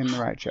not in the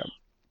right show.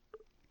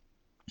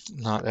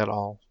 Not at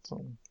all.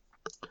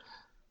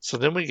 So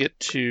then we get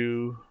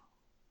to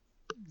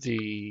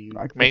the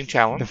Like main the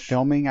challenge.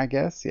 filming, I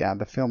guess. Yeah,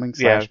 the filming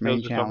Yeah, slash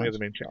main the filming of the challenge.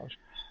 main challenge.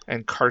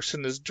 And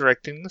Carson is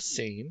directing the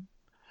scene,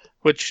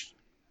 which,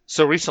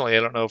 so recently, I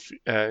don't know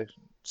if,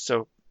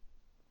 so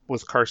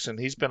with Carson,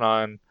 he's been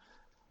on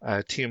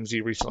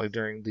TMZ recently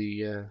during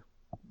the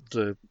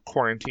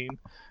quarantine.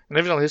 And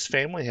evidently his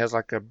family has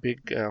like a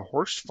big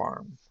horse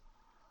farm.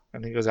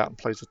 And he goes out and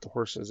plays with the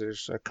horses.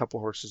 There's a couple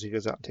horses he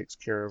goes out and takes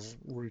care of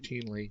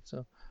routinely.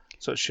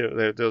 So it showed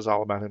that it was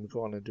all about him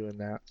going and doing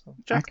that. So,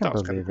 which I I thought can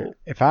was kind of believe it. cool.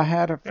 If I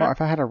had Yeah,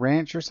 if I had a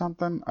ranch or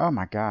something, oh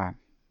my God.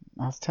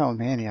 I was telling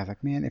Manny, I was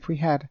like, man, if we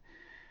had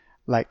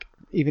like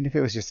even if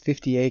it was just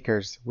 50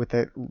 acres with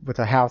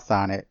a house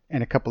on it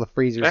and a couple of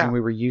freezers and yeah, we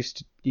were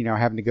used to,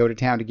 having to go to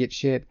town to get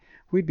shit,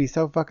 we'd be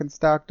so fucking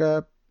stocked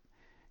up.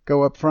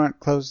 Go up front,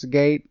 close the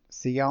gate,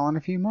 see y'all in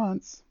a few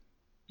months.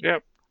 yeah.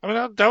 I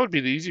mean that would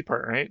be the easy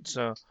part, right?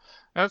 So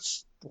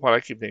that's what I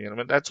keep thinking. I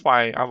mean that's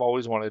why I've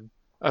always wanted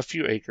a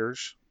few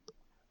acres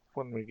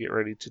when we get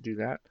ready to do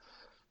that.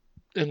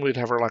 And we'd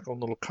have our like own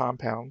little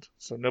compound,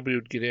 so nobody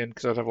would get in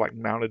because I'd have like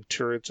mounted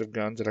turrets of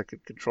guns that I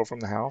could control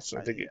from the house. So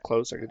if they get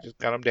close, I could just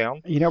gun them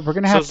down. We're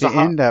gonna So have it's to the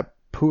hot. end up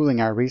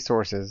pooling our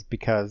resources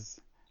because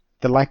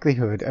the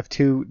likelihood of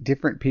two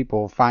different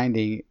people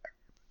finding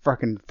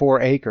fucking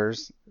 4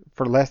 acres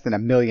for less than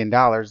 $1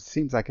 million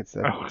seems like it's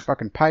a Oh,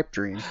 fucking pipe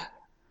dream.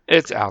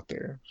 it's out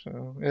there,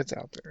 so it's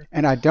out there.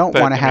 And I don't want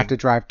But to I have to mean,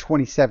 drive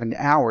 27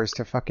 hours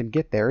to fucking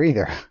get there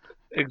either.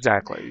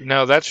 exactly.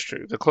 No, that's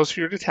true. The closer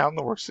you're to town,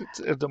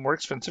 the more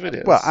expensive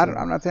it Well, is. So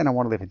I'm not saying I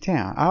want to live in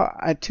town.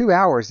 2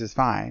 hours is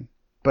fine,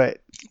 but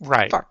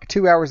right, fuck,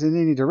 2 hours in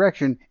any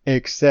direction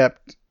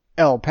except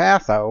El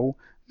Paso,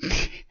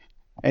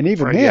 and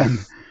even right, yeah. then,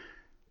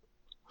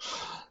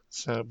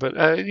 So, but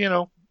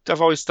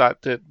I've always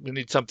thought that we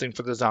need something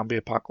for the zombie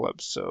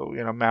apocalypse. So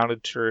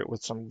mounted turret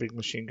with some big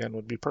machine gun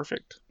would be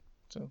perfect.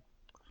 So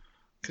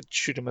could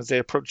shoot them as they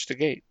approach the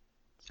gate.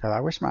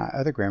 I wish my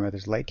other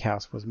grandmother's lake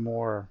house was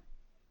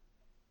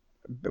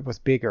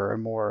bigger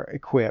and more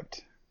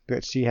equipped,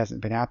 but she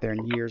hasn't been out there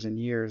in years and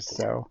years.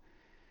 So,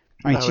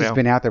 I mean, Oh she's yeah,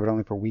 been out there, but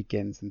only for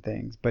weekends and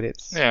things. But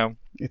yeah,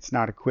 it's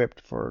not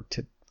equipped for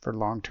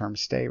long term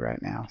stay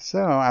right now.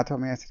 So I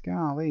told me, I said,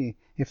 golly,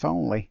 if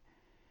only.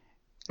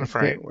 that's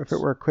right. If it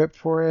were equipped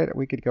for it,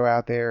 we could go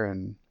out there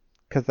and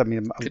because I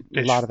mean Could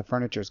a lot fish. of the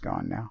furniture's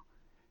gone now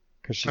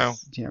because No,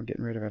 she's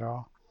getting rid of it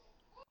all.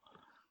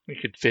 you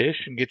could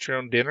fish and get your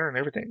own dinner and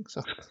everything.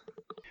 So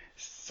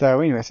So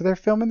anyway, so they're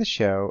filming the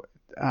show.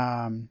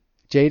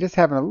 Jada's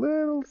having a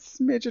little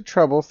smidge of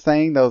trouble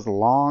saying those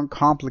long,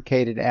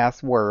 complicated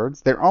ass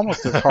words. They're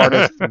almost as hard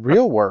as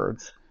real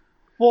words,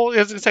 well,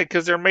 as I say,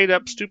 because they're made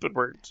up stupid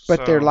words.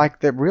 but they're So like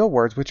the real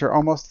words, which are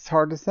almost as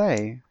hard to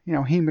say.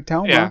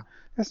 Hematoma. yeah,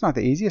 That's not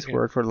the easiest yeah.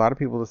 word for a lot of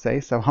people to say.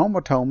 So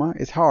homatoma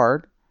is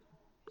hard,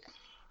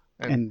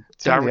 And and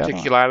some of the other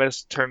ones.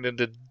 diverticulitis turned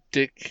into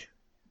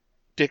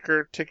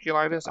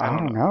dickerticulitis. I I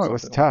don't don't know, know. It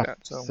was something like tough.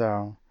 that. So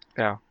So,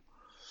 yeah,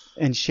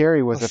 and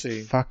Sherry was let's a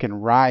see. fucking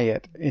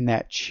riot in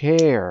that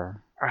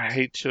chair. I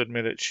hate to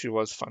admit it, she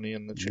was funny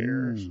in the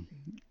chairs.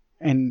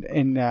 Mm.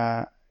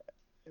 And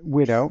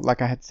Widow,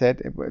 like I had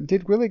said,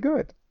 did really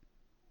good.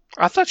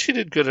 I thought she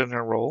did good in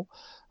her role.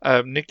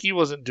 Nikki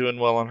wasn't doing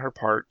well on her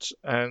parts,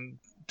 and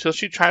until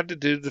she tried to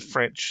do the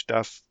French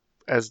stuff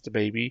as the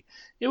baby,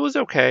 it was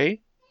okay.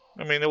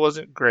 I mean, it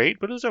wasn't great,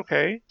 but it was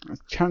okay.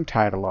 Tongue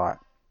tied a lot.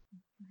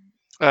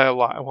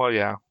 Well,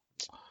 yeah.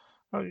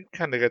 Well, you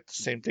kind of got the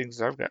same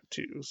things I've got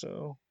too.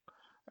 So,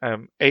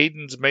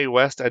 Aiden's Mae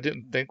West, I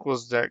didn't think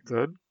was that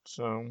good.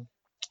 So,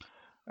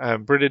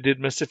 Britta did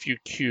miss a few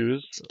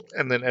cues,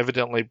 and then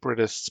evidently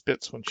Britta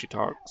spits when she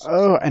talks.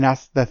 Oh, So, and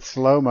that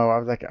slow mo, I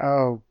was like,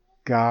 oh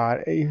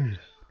God. Ew.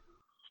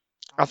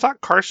 I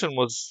thought Carson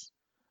was.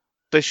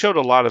 They showed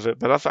a lot of it,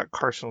 but I thought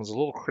Carson was a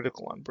little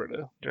critical on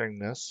Britta during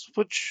this,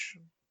 which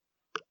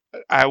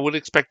I would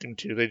expect him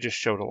to. They just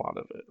showed a lot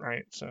of it,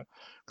 right? So,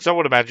 because I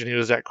would imagine he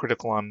was that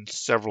critical on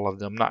several of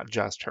them, not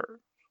just her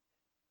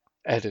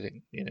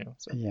editing,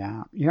 So,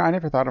 Yeah, I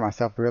never thought of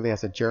myself really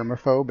as a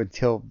germaphobe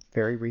until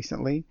very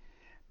recently.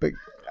 But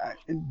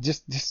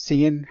just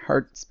seeing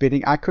her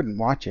spitting, I couldn't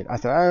watch it. I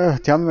said, oh,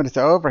 tell me when it's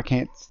over. I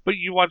can't. but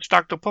you watch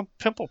Doctor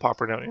Pimple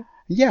Popper, don't you?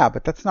 Yeah,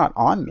 but that's not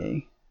on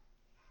me.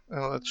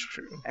 Oh, that's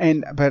true.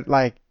 But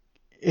like,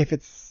 if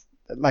it's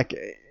like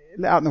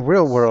out in the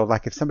real world,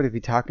 like if somebody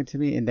be talking to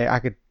me and I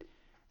could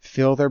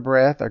feel their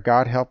breath, or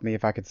God help me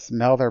if I could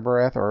smell their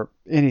breath or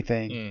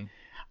anything, Mm.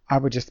 I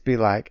would just be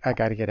like, I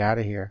got to get out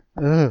of here.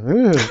 Ugh,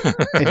 ugh.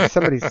 And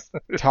somebody's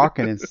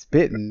talking and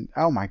spitting.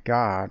 Oh my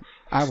God,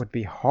 I would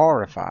be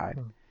horrified.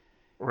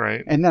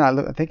 Right. And then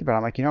I think about it,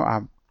 I'm like,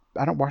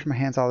 I don't wash my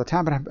hands all the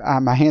time,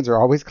 but my hands are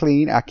always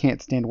clean. I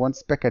can't stand one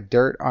speck of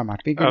dirt on my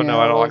Oh no,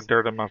 I don't like fingernails.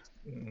 dirt on my.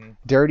 Mm.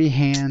 Dirty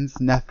hands,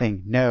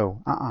 nothing.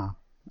 No.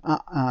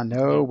 No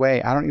Nope.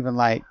 way. I don't even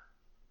like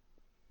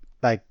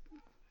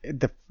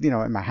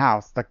in my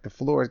house, like the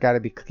floor's got to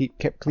be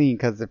kept clean,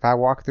 because if I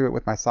walk through it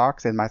with my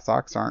socks and my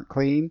socks aren't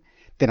clean,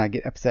 then I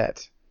get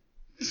upset.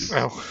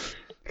 Oh.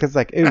 Because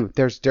like, ooh,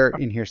 there's dirt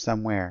in here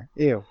somewhere.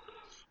 Ew.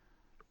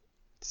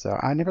 So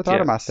I never thought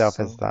of Yes. myself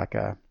as like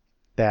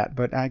that,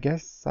 but I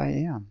guess I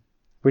am.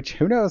 Which,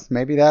 who knows?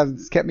 Maybe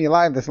that's kept me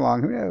alive this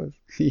long. Who knows?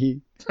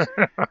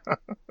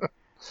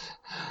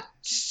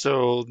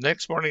 So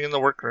next morning in the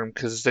workroom,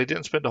 because they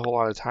didn't spend a whole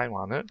lot of time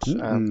on it.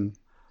 Mm-mm.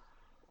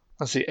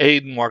 Let's see.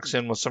 Aiden walks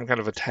in with some kind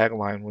of a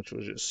tagline, which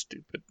was just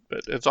stupid,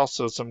 but it's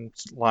also some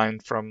line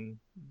from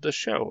the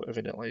show,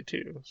 evidently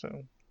too.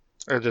 So,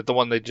 or the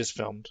one they just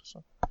filmed.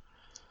 So.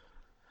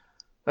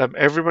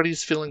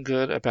 Everybody's feeling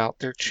good about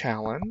their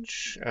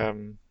challenge.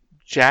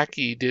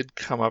 Jackie did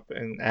come up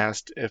and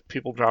asked if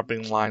people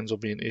dropping lines will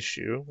be an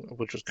issue,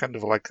 which was kind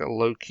of like a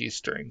low-key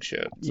stirring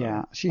shit. So,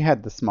 Yeah, she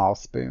had the small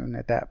spoon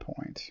at that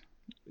point.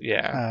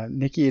 yeah,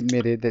 Nikki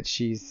admitted that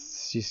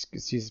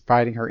she's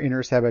fighting her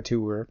inner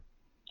saboteur.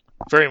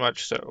 very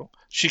much so.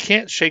 She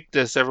can't shake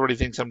this. Everybody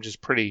thinks I'm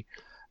just pretty,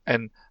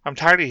 and I'm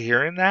tired of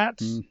hearing that.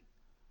 Mm.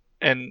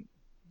 And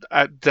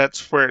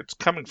that's where it's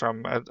coming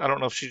from. I don't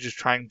know if she's just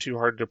trying too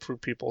hard to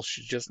prove people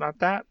she's just not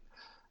that.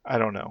 I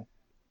don't know.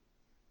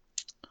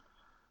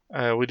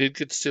 We did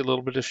get to see a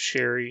little bit of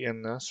Sherry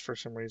in this for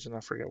some reason. I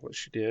forget what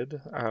she did.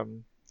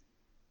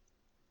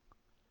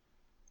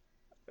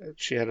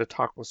 She had a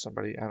talk with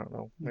somebody. I don't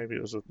know. Maybe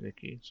it was with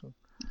Nikki. So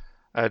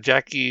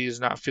Jackie is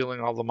not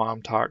feeling all the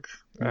mom talk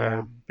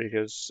Yeah.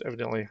 because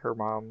evidently her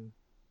mom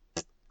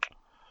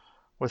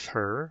with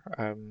her.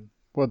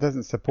 Well, it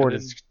doesn't support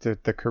And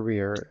the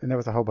career, and there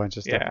was a whole bunch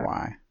of stuff yeah,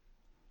 why.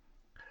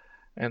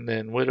 and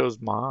then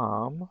Widow's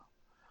mom,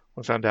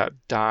 we found out,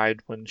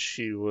 died when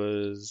she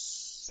was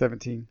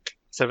 17.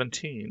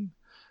 17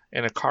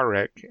 in a car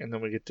wreck, and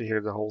then we get to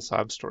hear the whole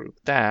sob story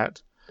with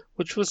that,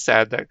 which was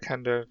sad. That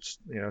kind of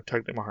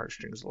tugged at my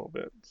heartstrings a little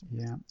bit.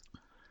 Yeah.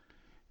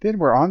 Then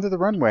we're onto the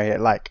runway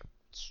at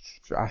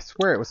I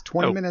swear it was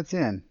 20 Oh, minutes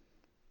in.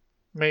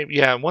 maybe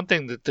yeah. One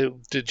thing that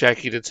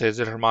Jackie did say is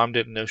that her mom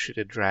didn't know she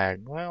did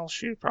drag. Well,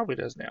 she probably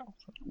does now.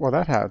 Well,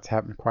 it's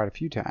happened quite a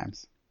few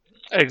times.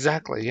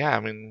 Exactly. Yeah. I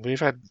mean, we've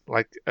had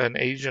like an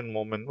Asian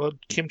woman. Well,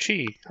 Kim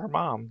Chi, her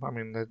mom. I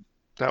mean,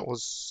 that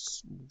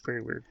was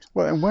very weird.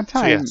 Well, and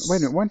So wait a yes,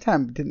 minute, one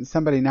time didn't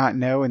somebody not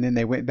know, and then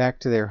they went back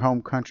to their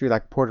home country,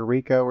 like Puerto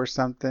Rico or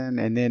something,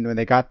 and then when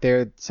they got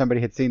there, somebody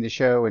had seen the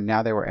show, and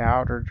now they were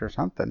out or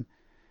something.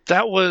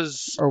 that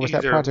was Or was that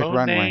either Project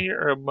Runway? Monet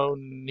or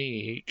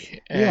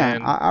Monique, Yeah,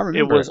 and I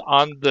remember it.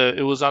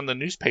 it was on the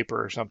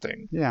newspaper or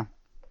something. Yeah.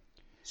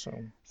 So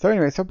So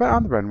anyway, but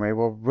on the runway,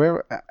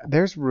 well,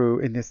 there's Rue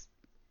in this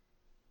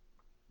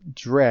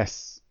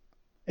dress.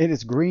 It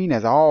is green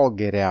as all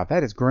get out.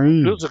 That is it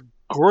green. was a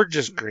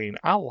gorgeous green.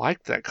 I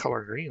like that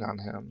color green on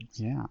him.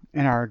 Yeah.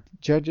 And our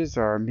judges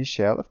are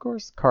Michelle, of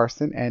course,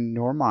 Carson, and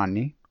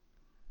Normani.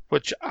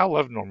 Which I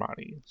love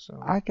Normani.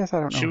 So I guess I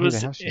don't know she who the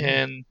was hell she is.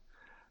 in.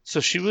 So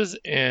she was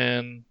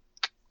in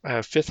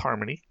Fifth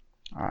Harmony,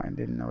 I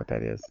didn't know what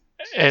that is.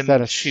 Is that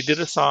and she did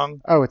a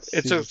song. Oh, It's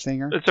she's a a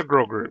singer? it's a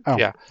girl group, Oh.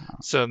 yeah.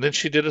 So then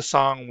she did a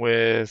song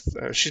with.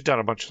 She's done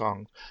a bunch of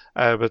songs,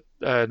 but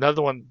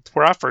another one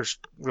where I first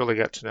really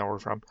got to know her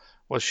from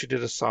was she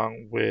did a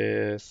song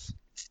with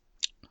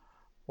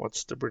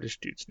what's the British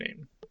dude's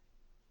name?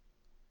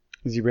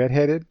 Is he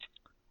redheaded?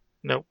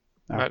 Nope,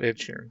 Oh. not Ed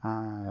Sheeran. I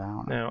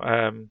don't know.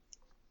 No,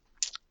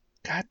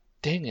 God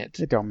dang it.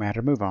 It don't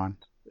matter. Move on.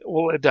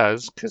 Well, it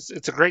does because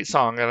it's a great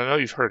song, and I know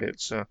you've heard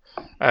it. So,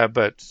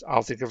 but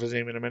I'll think of his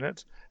name in a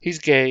minute.'s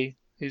gay.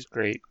 He's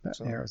great. That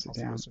So narrows it I'll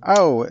think down. of his name.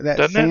 Oh, that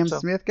Doesn't it? Sam So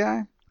Smith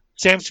guy?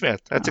 Sam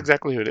Smith. That's Oh.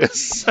 exactly who it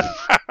is.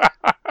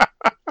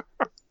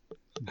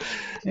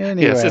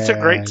 Yes, it's a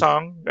great Anyway.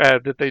 song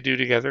that they do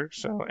together.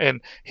 So,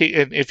 and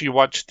if you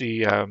watch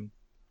the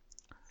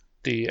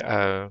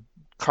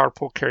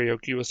carpool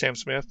karaoke with Sam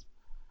Smith,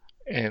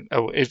 and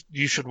if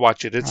you should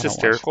watch it, it's I don't watch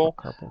hysterical.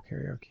 carpool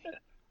karaoke.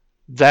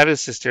 That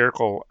is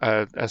hysterical,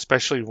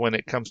 especially when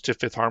it comes to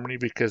Fifth Harmony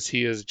because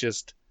he is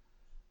just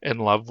in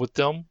love with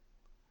them,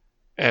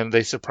 and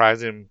they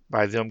surprise him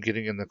by them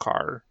getting in the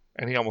car,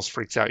 and he almost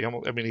freaks out.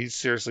 He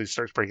seriously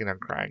starts breaking down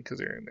crying because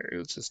they're in there.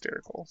 It's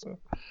hysterical. So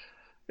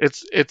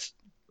it's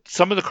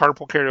some of the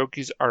carpool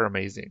karaoke's are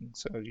amazing.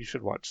 So you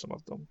should watch some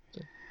of them.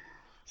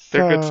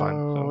 They're good fun.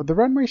 So So the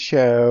runway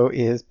show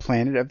is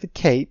Planet of the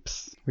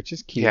Capes, which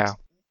is cute. yeah,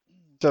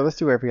 So let's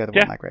do every other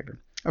one yeah. like regular.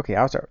 Okay,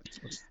 I'll start.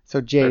 So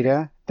Ready?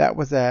 Jada, that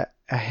was a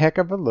heck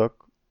of a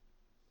look.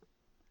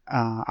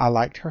 I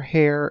liked her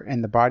hair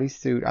and the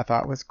bodysuit. I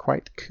thought was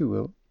quite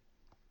cool.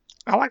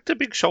 I like the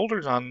big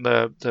shoulders on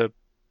the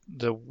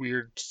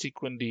weird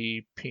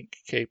sequinedy pink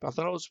cape. I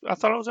thought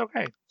it was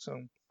okay.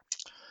 So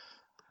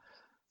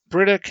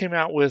Britta came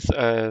out with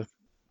a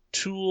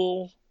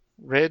tulle,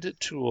 red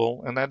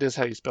tulle, and that is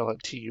how you spell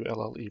it, Tulle.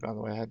 By the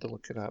way, I had to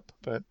look it up.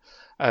 But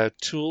a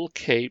tulle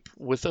cape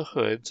with a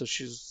hood, so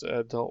she's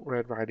adult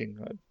Red Riding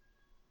Hood.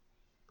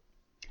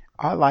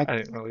 I I liked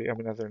didn't really. I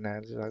mean, other than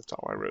that, that's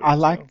all I wrote. I So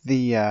liked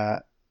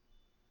the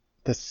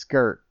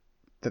skirt,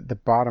 the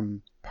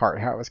bottom part,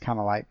 how it was kind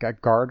of like a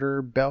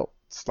garter belt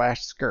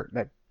slash skirt.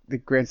 That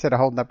instead of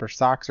holding up her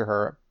socks or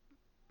her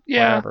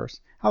yeah,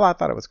 whatever's. I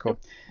thought it was it, cool.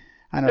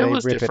 I know it they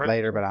was rip it different.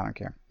 later, but I don't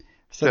care.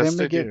 So then Yes, we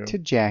they get do. to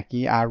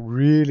Jackie. I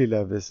really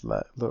love this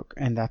look,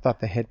 and I thought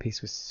the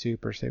headpiece was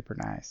super, super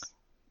nice.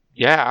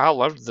 Yeah, I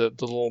loved the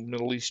little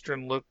Middle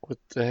Eastern look with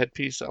the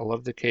headpiece. I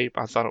love the cape.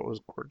 I thought it was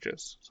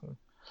gorgeous.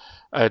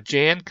 So,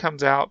 Jan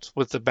comes out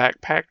with the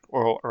backpack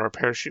or a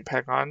parachute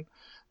pack on,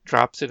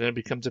 drops it, and it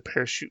becomes a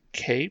parachute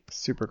cape.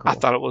 Super I cool.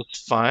 thought it was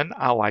fun.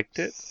 I liked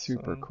it.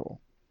 Super So,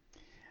 cool.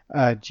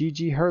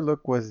 Gigi, her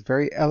look was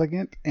very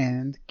elegant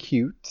and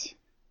cute.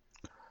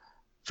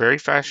 very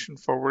fashion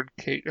forward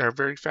cape, or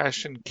very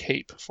fashion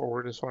cape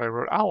forward is what I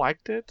wrote. I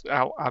liked it.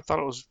 I thought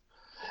it was.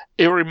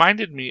 It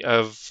reminded me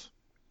of.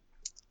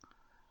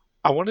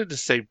 I wanted to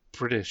say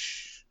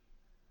British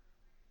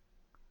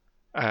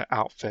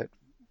outfit,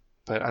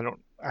 but I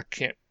don't. I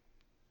can't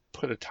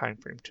put a time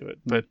frame to it.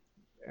 Hmm. But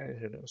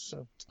who knows?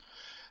 So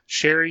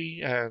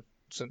Sherry,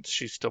 since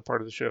she's still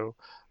part of the show,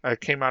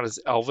 came out as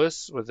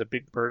Elvis with a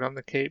big bird on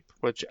the cape,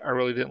 which I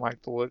really didn't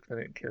like the look. I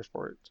didn't care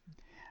for it.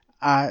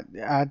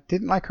 I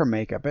didn't like her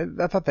makeup.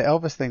 I thought the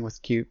Elvis thing was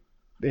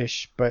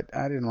cute-ish, but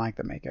I didn't like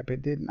the makeup.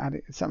 It didn't.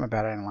 Something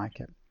about it, I didn't like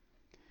it.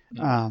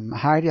 Mm-mm.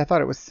 Heidi, I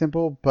thought it was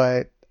simple,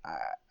 but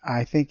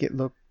I think it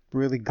looked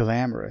really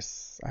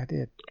glamorous. I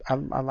did. I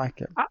like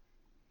it. I,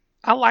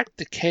 I liked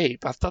the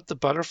cape. I thought the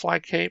butterfly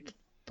cape,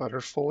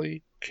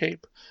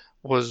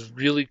 was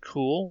really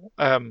cool.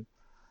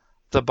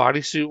 The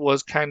bodysuit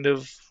was kind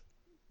of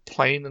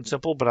plain and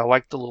simple, but I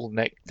liked the little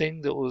neck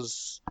thing that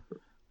was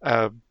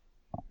uh,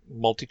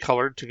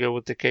 multicolored to go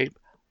with the cape.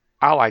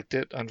 I liked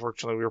it.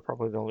 Unfortunately, we were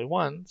probably the only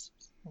ones.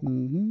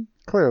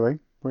 Clearly,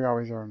 we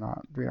always are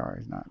not. We are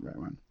always not that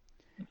one.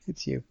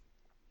 It's you.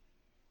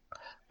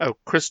 Oh,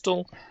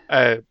 Crystal,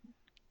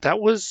 that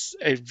was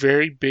a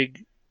very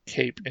big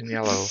cape in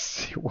yellow,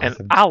 It and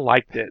wasn't. I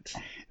liked it.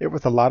 It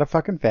was a lot of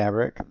fucking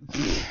fabric.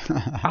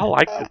 I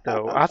liked it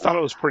though. I thought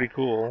it was pretty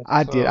cool.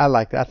 I did. I So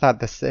liked it. I thought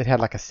this it had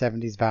like a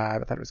 70s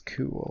vibe. I thought it was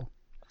cool.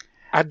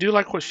 I do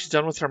like what she's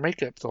done with her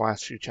makeup the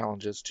last few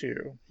challenges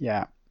too.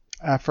 Yeah.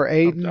 For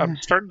I'm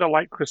Aiden, starting to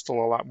like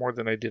Crystal a lot more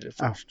than I did at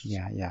oh first.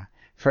 yeah, yeah.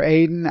 For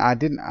Aiden, I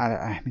didn't.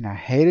 I mean, I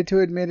hated to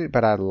admit it,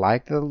 but I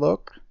liked the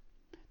look.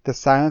 The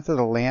Silence of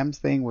the Lambs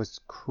thing was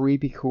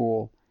creepy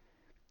cool.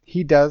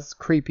 He does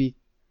creepy.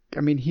 I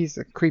mean, he's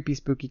a creepy,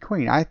 spooky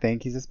queen. I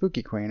think he's a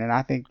spooky queen, and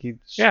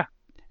Yeah,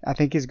 I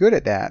think he's good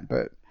at that.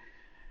 But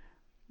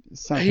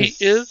some of he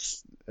his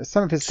is,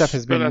 some of his stuff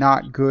has but been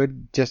not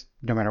good, just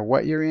no matter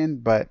what you're in.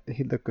 But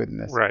he looked good in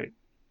this. right.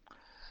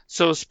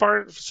 So as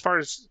far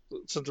as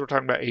since we're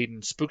talking about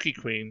Aiden, Spooky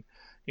Queen,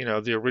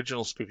 the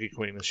original Spooky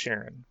Queen is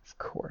Sharon, Of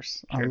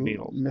course, I Sharon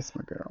Needles. miss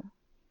my girl.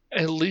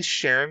 At least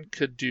Sharon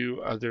could do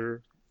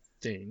other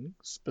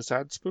things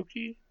besides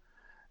Spooky.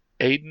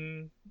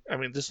 Aiden, I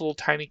mean, this little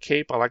tiny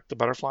cape. I like the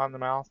butterfly in the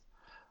mouth.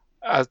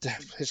 Uh,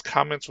 his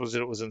comments was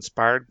that it was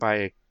inspired by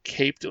a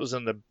cape that was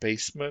in the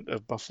basement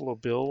of Buffalo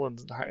Bill and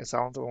Silence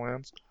of the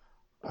Lambs.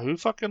 Who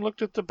fucking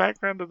looked at the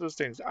background of those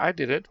things? I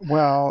didn't.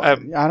 Well,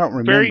 Um, I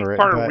don't very remember it,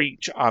 far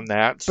reach on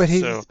that. but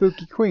he's a So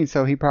spooky queen,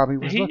 so he probably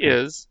was he looking.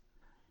 is.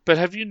 But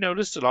have you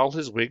noticed that all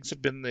his wigs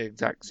have been the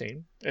exact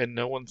same and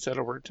no one said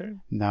a word to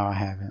him? No, I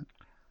haven't.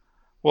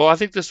 Well, I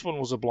think this one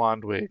was a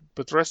blonde wig,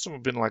 but the rest of them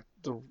have been like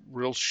the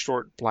real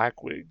short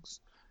black wigs,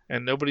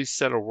 and nobody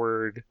said a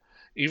word.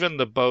 Even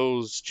the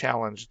Bose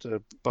challenge,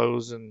 the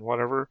Bose and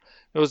whatever,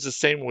 it was the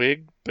same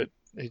wig, but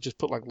he just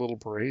put like little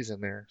berets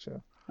in there.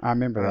 So I I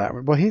remember don't that know.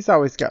 one. Well, he's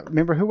always got.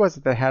 Remember who was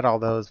it that had all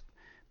those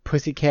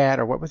Pussycat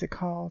or what was it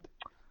called?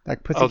 Like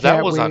Oh,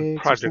 that Pussycat was on wigs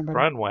or Project somebody?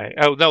 Runway.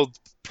 Oh no,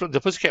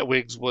 the Pussycat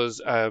wigs was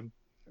Monet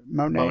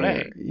or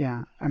Monet.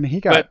 yeah. I mean,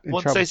 he got But in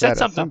once trouble they for said that at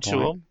something some to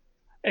point. him,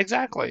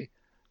 exactly.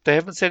 They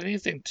haven't said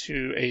anything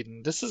to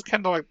Aiden. This is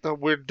kind of like the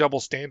weird double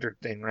standard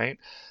thing, right?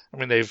 I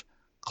mean, they've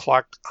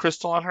clocked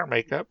Crystal on her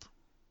makeup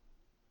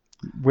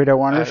Widow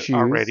on her shoes.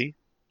 already,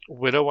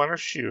 Widow on her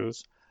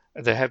shoes,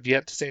 and they have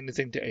yet to say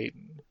anything to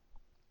Aiden.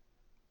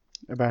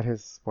 About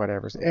his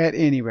whatevers. At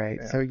any rate,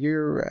 Yeah, so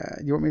you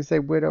want me to say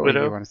widow or you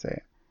Widow. want to say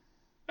it?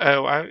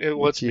 Oh, It's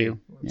it's me. you.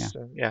 Yeah.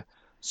 Yeah.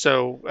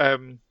 So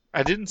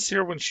I didn't see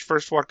her when she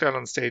first walked out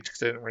on stage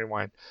because I didn't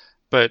rewind,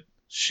 but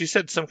she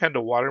said some kind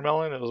of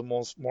watermelon. It was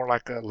almost more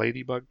like a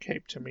ladybug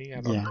cape to me.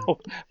 I don't Yeah. know.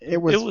 It It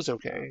was was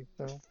okay.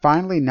 So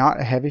finally not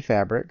a heavy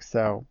fabric,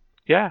 so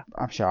yeah.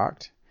 I'm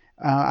shocked.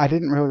 I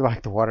didn't really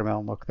like the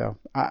watermelon look though.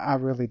 I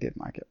really didn't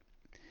like it.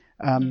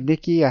 Mm.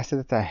 Nikki, I said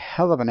it's a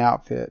hell of an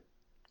outfit.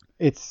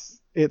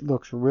 It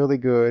looks really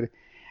good.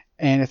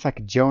 And it's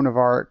like Joan of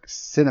Arc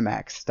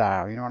Cinemax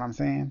style. You know what I'm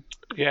saying?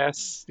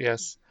 Yes,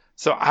 yes.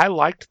 So I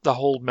liked the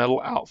whole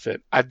metal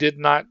outfit. I did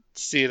not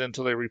see it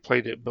until they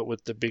replayed it, but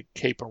with the big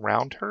cape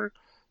around her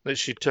that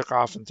she took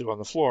off and threw on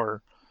the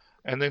floor.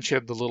 And then she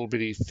had the little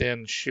bitty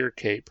thin sheer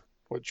cape,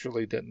 which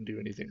really didn't do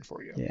anything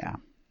for you. Yeah.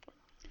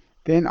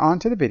 Then on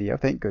to the video,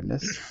 thank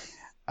goodness.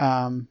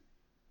 Um,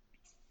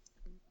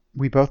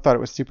 we both thought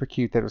it was super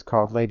cute that it was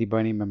called Lady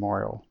Bunny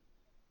Memorial.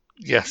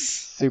 Yes.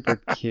 Super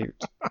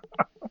cute.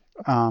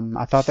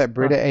 I thought that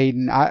Britta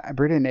and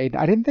Aiden,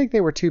 I didn't think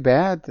they were too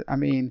bad. I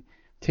mean,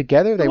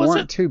 together It they weren't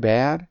wasn't, too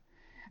bad.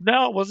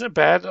 no, it wasn't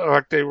bad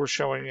like they were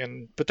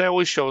showing but they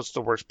always show us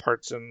the worst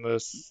parts in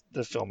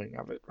the filming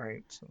of it,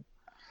 right?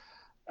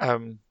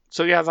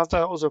 So yeah, I thought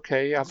that was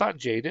okay. I thought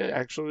Jada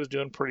actually was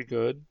doing pretty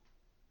good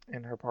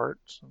in her part.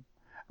 So.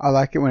 I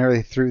like it whenever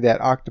they threw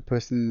that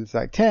octopus and it's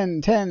like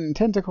 10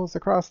 tentacles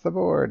across the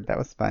board. That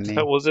was That funny.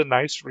 was a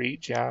nice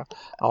reach, yeah.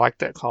 I like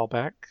that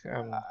callback.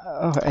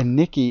 And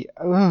Nikki,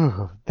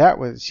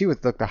 she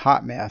looked a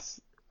hot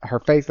mess. Her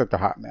face looked a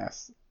hot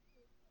mess.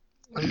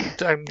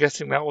 I'm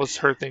guessing that was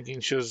her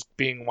thinking she was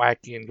being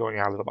wacky and going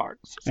out of the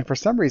box. And for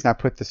some reason, I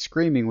put the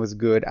screaming was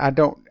good. I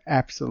don't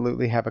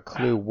absolutely have a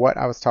clue what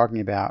I was talking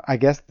about. I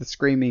guess the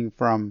screaming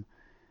from.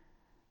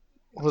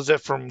 Was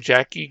that from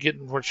Jackie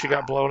getting where she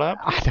got blown up?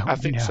 I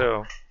think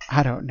so.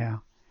 I don't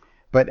know.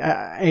 But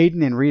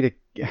Aiden and Rita,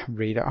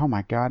 oh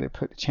my God,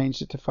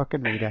 changed it to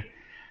fucking Rita.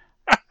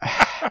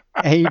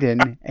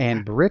 Aiden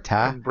and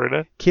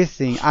Britta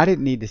kissing. I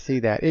didn't need to see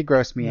that. It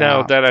grossed me out.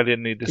 No, that I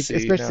didn't need to see.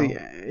 Especially,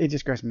 it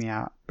just grossed me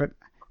out. But,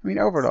 I mean,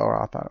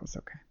 overall, I thought it was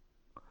okay.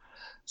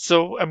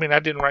 So, I mean, I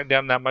didn't write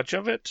down that much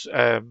of it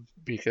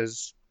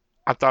because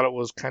I thought it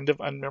was kind of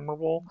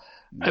unmemorable.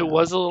 No. It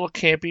was a little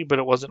campy, but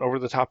it wasn't over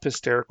the top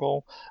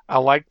hysterical. I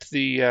liked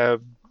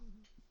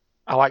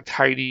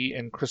Heidi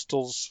and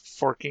Crystal's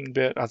forking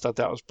bit. I thought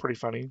that was pretty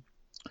funny.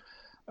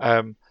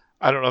 I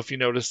don't know if you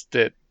noticed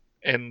that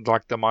in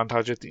like the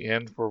montage at the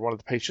end where one of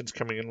the patients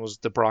coming in was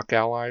the Brock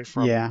ally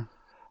from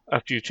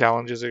a few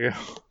challenges ago.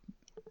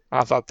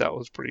 I thought that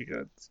was pretty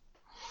good.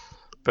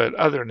 But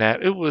other than that,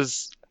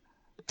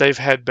 they've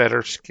had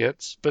better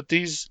skits, but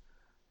these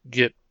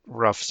get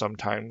rough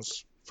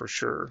sometimes for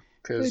sure.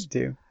 They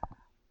do.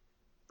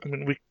 I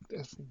mean,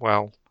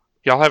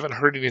 y'all haven't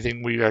heard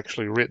anything we've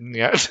actually written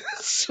yet,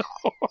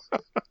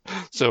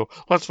 so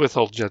let's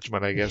withhold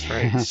judgment, I guess,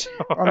 right? So.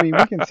 I mean,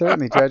 we can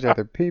certainly judge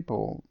other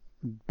people,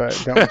 but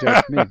don't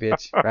judge me,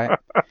 bitch, right?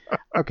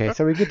 Okay,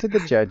 so we get to the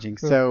judging.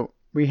 So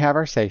we have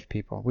our safe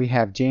people. We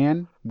have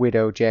Jan,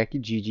 Widow, Jackie,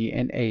 Gigi,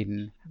 and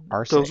Aiden.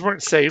 Those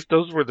weren't safe.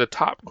 Those were the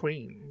top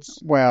queens.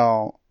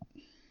 Well,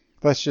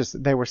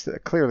 they were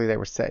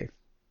safe.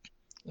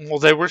 Well,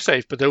 they were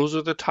safe, but those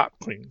are the top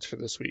queens for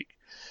this week.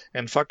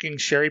 And fucking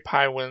Sherry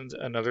Pie wins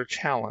another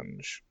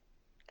challenge.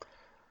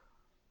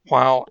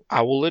 While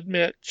I will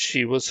admit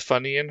she was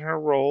funny in her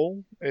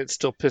role, it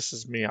still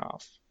pisses me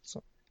off.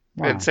 So,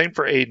 wow. And same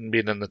for Aiden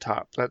being in the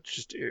top. That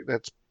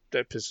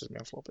pisses me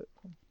off a little bit.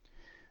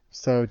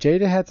 So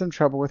Jada had some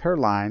trouble with her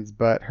lines,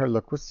 but her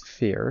look was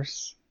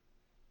fierce.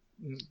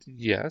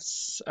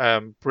 Yes.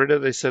 Britta,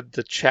 they said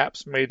the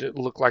chaps made it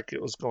look like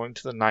it was going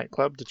to the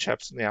nightclub, the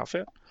chaps in the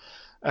outfit.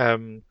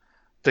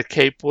 The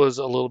cape was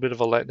a little bit of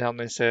a letdown,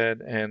 they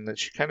said, and that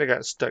she kind of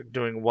got stuck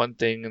doing one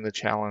thing in the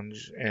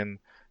challenge, and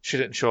she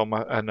didn't show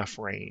enough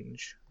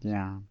range.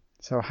 Yeah.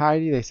 So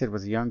Heidi, they said,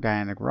 was a young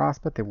guy in the Ross,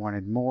 but they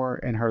wanted more,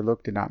 and her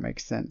look did not make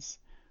sense.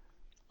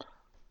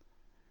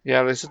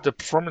 Yeah, they said the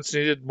performance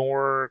needed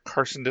more.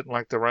 Carson didn't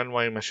like the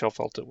runway. Michelle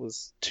felt it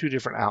was two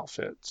different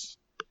outfits.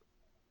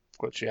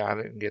 Which, yeah, I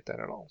didn't get that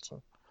at all.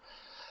 So,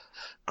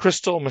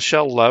 Crystal and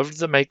Michelle loved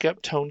the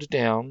makeup toned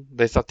down.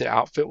 They thought the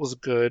outfit was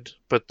good,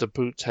 but the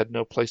boots had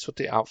no place with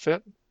the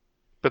outfit.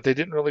 But they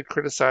didn't really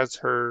criticize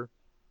her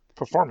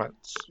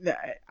performance.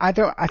 I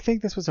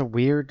think this was a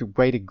weird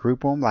way to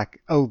group them.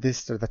 Like,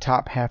 these are the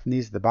top half and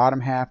these are the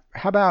bottom half.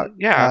 How about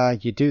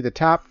you do the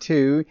top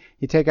two,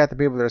 you take out the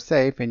people that are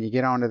safe, and you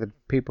get on to the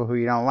people who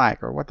you don't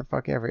like, or what the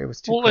fuck ever. It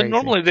was too crazy. Well, and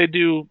normally they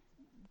do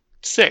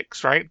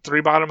 6, right?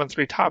 3 bottom and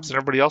 3 tops, and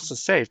everybody else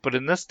is safe. But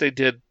in this, they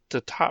did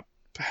the top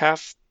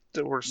half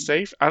that were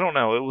safe. I don't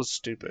know. It was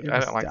stupid. I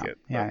didn't like it.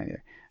 Yeah.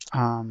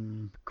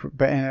 And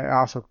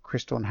also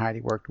Crystal and Heidi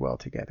worked well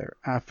together.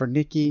 For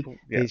Nikki,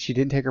 she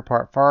didn't take her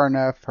part far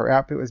enough. Her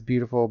outfit was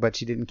beautiful, but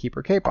she didn't keep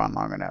her cape on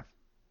long enough.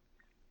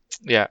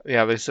 Yeah.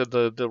 They said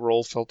the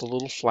roll felt a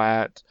little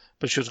flat,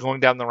 but she was going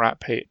down the right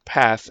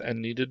path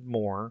and needed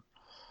more.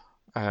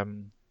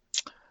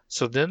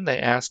 So then they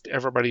asked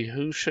everybody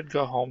who should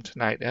go home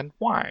tonight and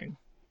why.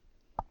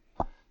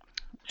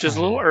 Which is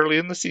a little early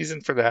in the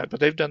season for that, but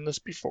they've done this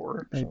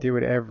before. They do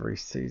it every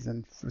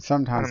season,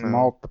 sometimes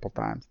multiple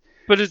times.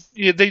 But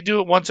they do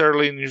it once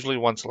early and usually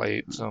once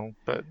late. So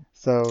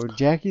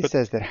Jackie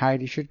says that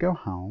Heidi should go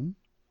home.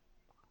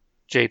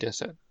 Jada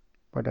said.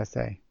 What did I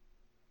say?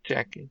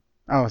 Jackie.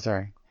 Oh,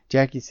 sorry.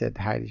 Jackie said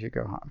Heidi should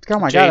go home. Oh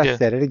my God, I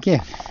said it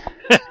again.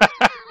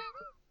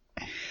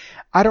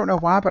 I don't know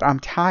why, but I'm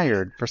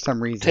tired for some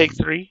Take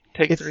reason. three.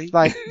 Take It's three.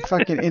 like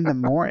fucking in the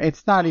morning.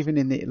 It's not even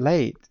in the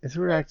late.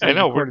 We're I actually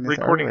know we're recording this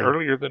recording early.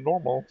 earlier than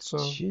normal. So,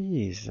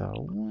 Jeez,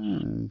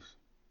 do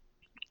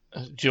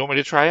you want me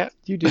to try it?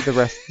 you do the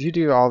rest. You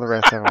do all the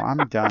rest of them.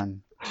 I'm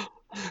done.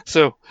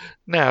 So,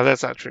 no,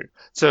 that's not true.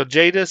 So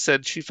Jada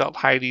said she felt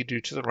Heidi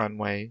due to the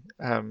runway.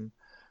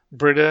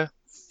 Britta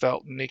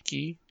felt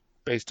Nikki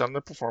based on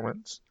the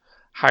performance.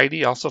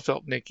 Heidi also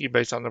felt Nikki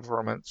based on the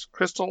performance.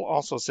 Crystal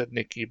also said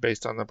Nikki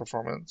based on the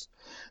performance.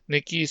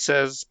 Nikki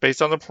says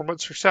based on the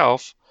performance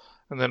herself.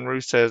 And then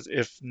Ruth says,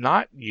 if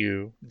not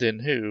you, then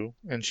who?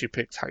 And she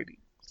picks Heidi.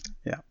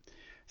 Yeah.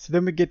 So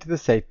then we get to the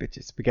safe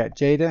bitches. We got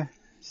Jada,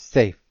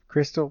 safe.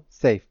 Crystal,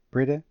 safe.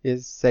 Britta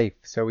is safe.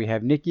 So we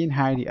have Nikki and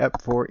Heidi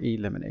up for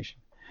elimination.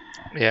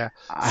 Yeah.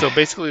 So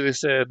basically they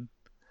said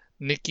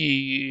Nikki,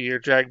 your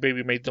drag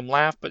baby, made them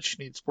laugh, but she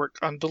needs work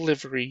on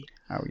delivery.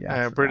 Oh,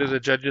 yeah, I Britta, forgot. the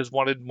judges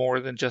wanted more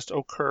than just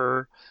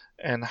occur.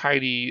 And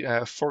Heidi,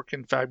 fork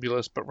and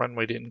fabulous, but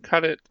runway didn't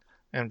cut it.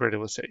 And Britta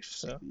was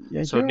safe.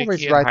 Yeah, So you always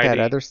Nikki and write that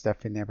Heidi. other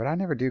stuff in there, but I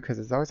never do because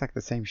it's always like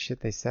the same shit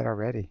they said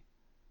already.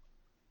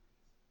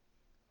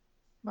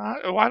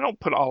 I don't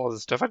put all of the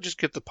stuff. I just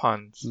get the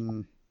puns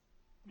Mm,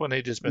 when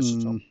they dismiss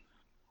mm, them.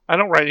 I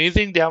don't write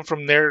anything down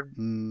from there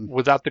mm.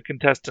 without the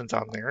contestants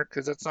on there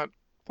because that's not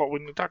what we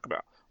need to talk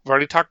about. We've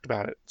already talked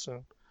about it.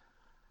 So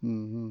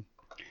Mm-hmm.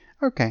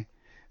 Okay.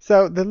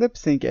 So the lip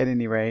sync, at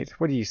any rate,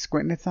 what are you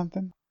squinting at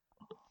something?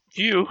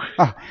 you,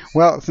 Oh,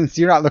 well, since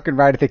you're not looking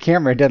right at the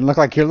camera, it doesn't look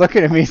like you're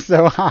looking at me.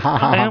 So,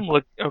 I am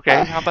look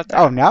okay. How about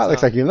oh, that? now it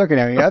looks So like you're looking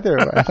at me.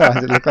 Otherwise,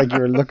 it looked like you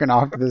were looking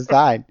off to the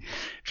side,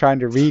 trying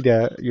to read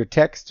your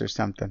text or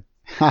something.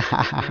 no,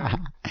 nope,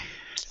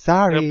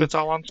 Sorry, it's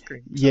all on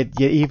screen. you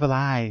evil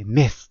eye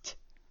missed.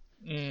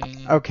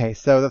 Mm. Okay,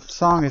 so the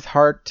song is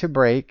Hard to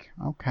Break.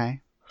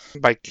 Okay,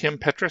 By Kim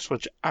Petras,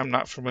 which I'm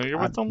not familiar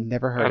with I've them.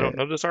 never I heard don't it.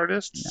 know this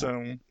artist, No.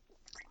 so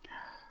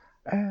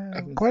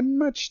Wasn't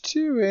much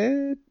to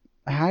it.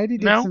 Heidi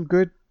did no.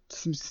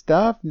 some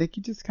stuff. Nikki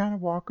just kind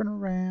of walking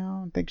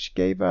around. I think she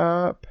gave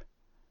up.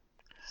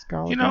 That's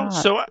all I got.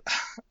 So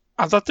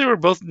I thought they were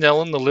both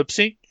nailing the lip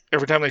sync.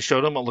 Every time they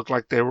showed them, it looked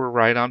like they were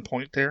right on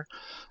point there.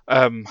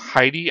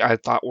 Heidi, I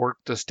thought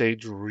worked the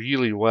stage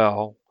really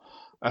well.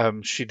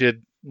 She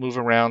did move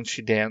around,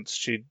 she danced.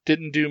 She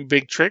didn't do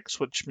big tricks,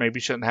 which maybe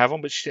shouldn't have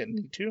them, but she didn't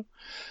need to.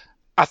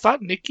 I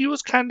thought Nikki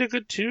was kind of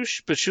good too,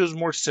 but she was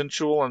more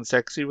sensual and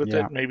sexy with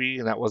Yeah. it, maybe,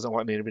 and that wasn't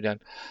what needed to be done.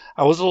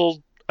 I was a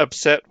little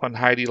upset when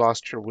Heidi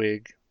lost her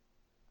wig.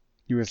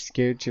 You were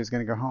scared she was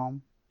going to go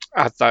home?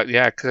 I thought,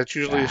 yeah, because that's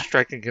usually a Ah.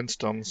 strike against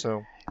them.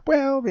 So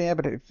Well, yeah,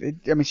 but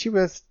I mean, she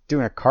was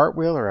doing a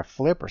cartwheel or a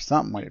flip or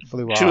something when it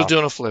flew she was off.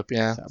 doing a flip,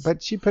 yeah. So,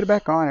 but she put it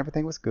back on.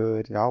 Everything was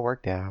good. It all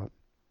worked out.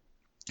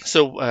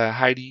 So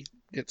Heidi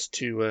gets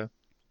to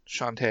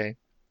Shantae,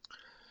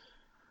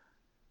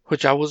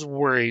 which I was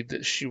worried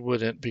that she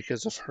wouldn't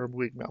because of her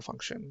wig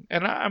malfunction.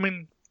 And I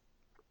mean,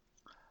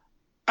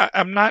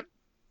 I'm not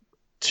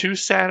too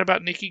sad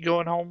about Nikki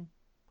going home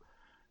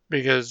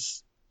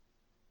because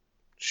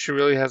she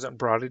really hasn't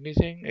brought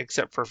anything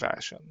except for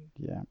fashion,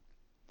 Yeah.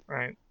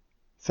 right?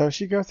 So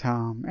she goes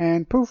home,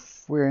 and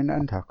poof, we're in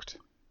Untucked.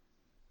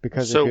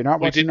 Because if you're So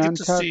not we watching did get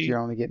to Untucked, see, you're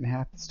only getting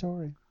half the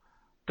story.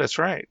 that's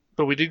right,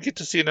 but we did get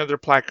to see another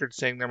placard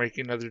saying they're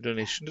making another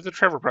donation to the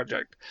Trevor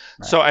Project.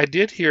 Right. So I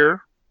did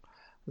hear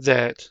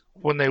that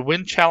when they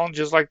win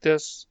challenges like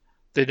this,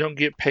 they don't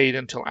get paid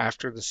until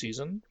after the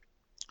season.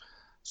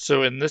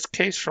 So in this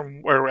case,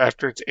 or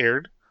after it's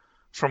aired,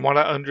 from what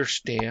I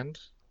understand,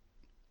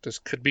 this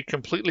could be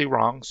completely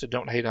wrong, so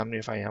don't hate on me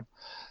if I am,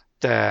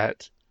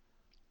 that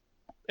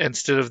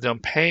instead of them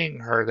paying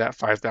her that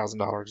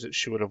 $5,000 that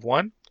she would have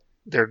won,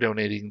 they're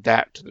donating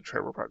that to the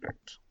Trevor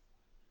Project.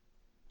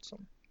 So,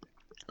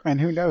 And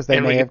who knows?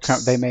 and we get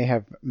They may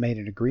have made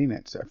an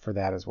agreement for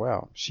that as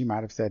well. She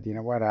might have said, you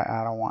know what,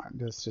 I don't want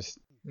this. Just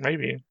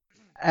maybe.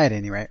 at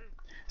any rate.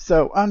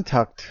 So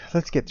Untucked.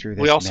 Let's get through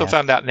We this also mess.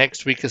 found out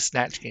next week is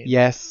Snatch Game.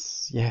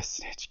 Yes,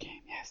 Snatch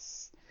Game.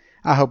 Yes.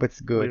 I hope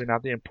it's good. Leaving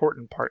out the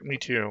important part. Me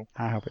too.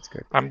 I hope it's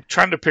good. I'm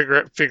trying to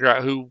figure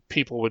out who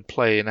people would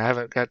play, and I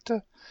haven't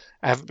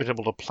been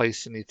able to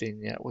place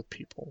anything yet with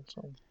people.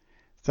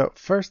 So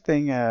first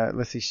thing,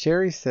 let's see.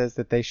 Sherry says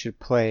that they should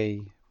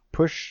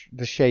push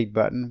the shade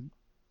button.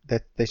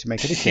 That they should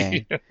make it a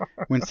game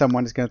when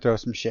someone is going to throw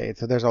some shade.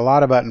 So there's a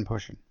lot of button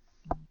pushing.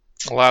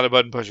 A lot of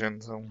button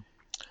pushing. So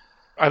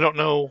I don't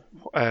know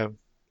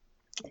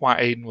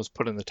why Aiden was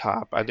put in the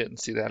top. I didn't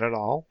see that at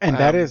all. And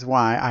that is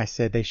why I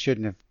said they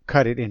shouldn't have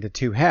cut it into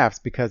two halves,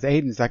 because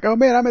Aiden's like, oh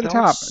man, I'm at the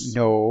top.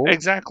 No,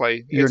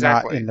 exactly. You're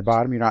not in the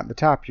bottom. You're not in the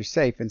top. You're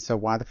safe. And so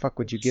why the fuck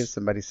would you give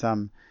somebody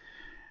some?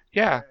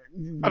 Yeah,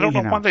 I don't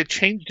know why they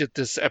changed it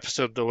this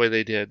episode the way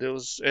they did.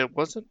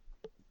 Didn't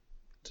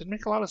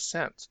make a lot of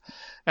sense.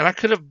 And I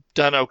could have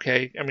done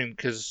okay. I mean,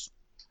 because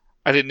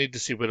I didn't need to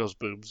see Widow's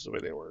boobs the way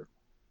they were.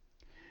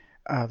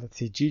 Let's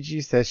see.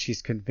 Gigi says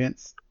she's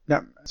convinced.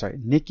 No, sorry.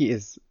 Nikki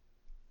is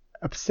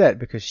upset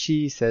because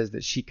she says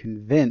that she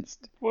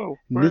convinced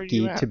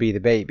Nikki to be the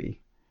baby.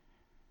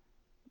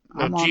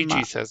 No, I'm on my.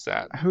 Gigi says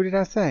that. Who did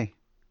I say?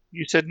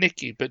 You said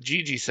Nikki, but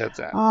Gigi said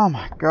that. Oh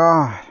my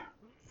God.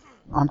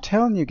 I'm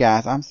telling you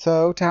guys, I'm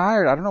so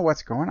tired. I don't know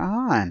what's going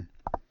on.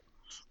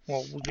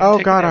 Well, we can Oh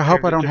take a God, I nap here hope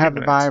in I just don't a few have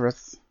the minutes.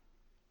 virus.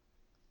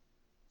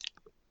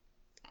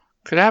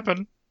 Could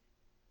happen.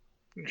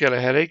 You got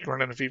a headache,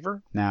 running a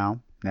fever?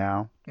 No,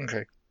 no.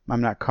 Okay.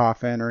 I'm not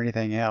coughing or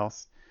anything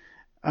else.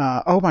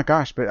 Oh my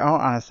gosh, but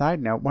on a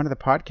side note, one of the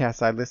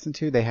podcasts I listen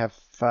to, they have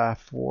 4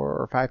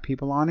 or 5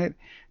 people on it.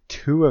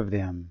 Two of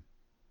them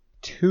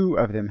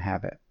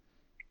have it.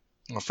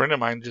 A friend of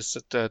mine just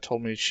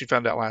told me she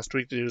found out last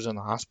week that he was in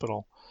the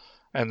hospital,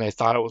 and they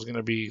thought it was going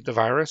to be the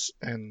virus.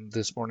 And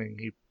this morning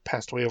he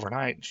passed away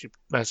overnight. She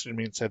messaged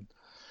me and said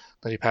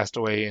that he passed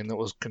away, and it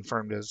was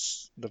confirmed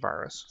as the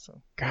virus.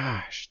 So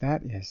Gosh,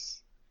 that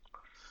is.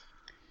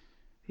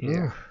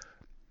 yeah, Oof.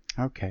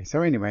 Okay,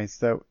 so anyway,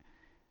 so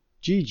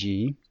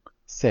Gigi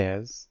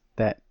says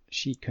that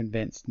she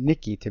convinced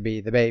Nikki to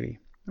be the baby.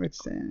 Which,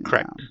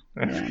 correct.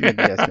 yeah,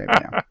 maybe yes, maybe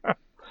no.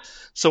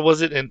 So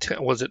was it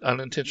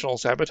unintentional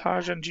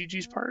sabotage on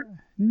Gigi's part?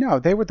 No,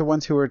 they were the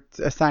ones who were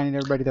assigning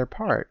everybody their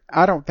part.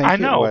 I don't I think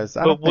it know, was.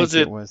 I but don't was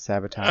think it it was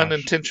sabotage.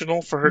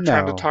 unintentional for her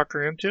trying to No, talk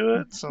her into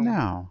it? So,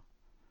 no.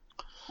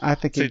 I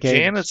think so it gave.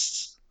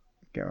 Janice,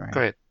 Go go ahead.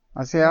 ahead.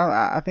 I say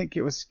I think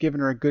it was giving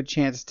her a good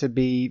chance to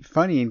be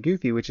funny and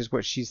goofy, which is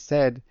what she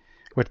said,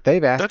 what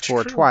they've asked That's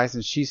for true. twice,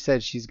 and she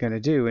said she's going to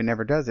do and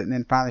never does it. And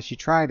then finally she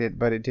tried it,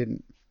 but it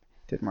didn't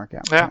work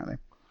out Yeah. apparently.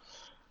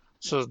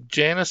 So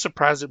Jan is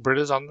surprised that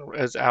Britta's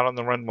is out on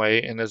the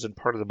runway and isn't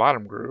part of the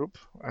bottom group.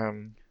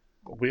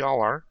 We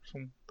all are.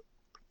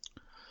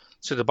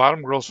 So the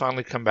bottom girls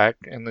finally come back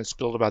and they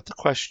spilled about the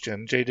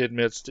question. Jada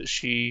admits that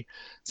she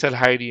said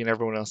Heidi and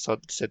everyone else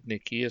said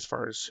Nikki as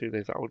far as who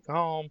they thought would go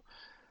home.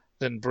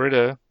 Then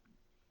Britta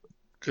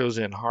goes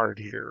in hard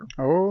here.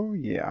 Oh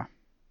yeah.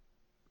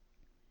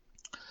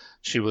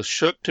 She was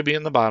shook to be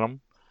in the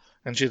bottom,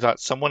 and she thought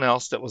someone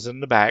else that was in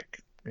the back,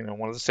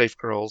 one of the safe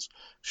girls,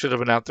 should have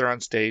been out there on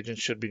stage and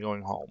should be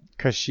going home.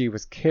 Because she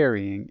was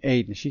carrying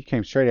Aiden. She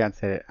came straight out and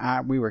said,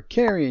 "We were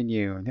carrying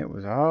you," and it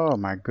was, oh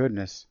my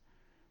goodness.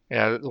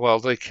 Yeah, well,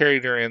 they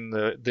carried her in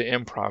the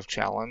improv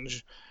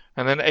challenge,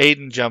 and then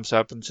Aiden jumps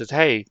up and says,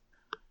 "Hey,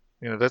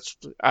 that's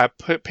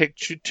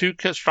picked two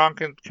strong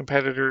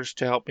competitors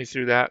to help me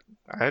through that.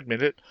 I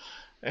admit it,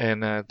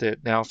 and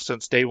that now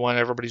since day one,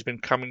 everybody's been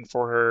coming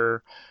for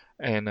her,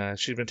 and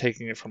she's been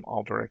taking it from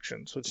all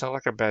directions. So it's not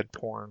like a bad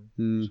porn."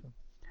 Hmm. So,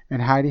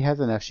 And Heidi has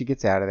enough. She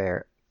gets out of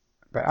there.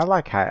 But I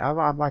like Heidi. I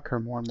like her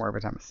more and more every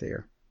time I see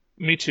her.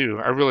 me too.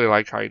 I really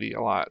like Heidi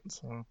a lot.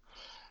 So,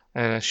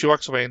 and she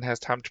walks away and has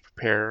time to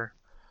prepare.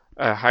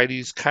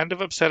 Heidi's kind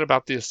of upset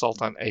about the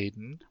assault on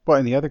Aiden. Well,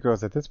 and the other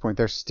girls at this point,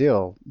 they're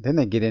still. Then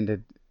they get It's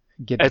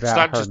about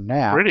not her just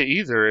nap. Britta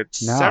either.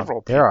 It's No,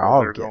 several they're people that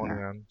all are getting going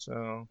her. in.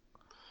 So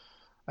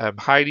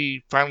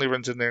Heidi finally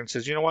runs in there and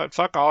says, "You know what?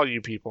 Fuck all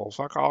you people.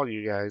 Fuck all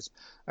you guys.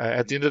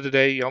 At the end of the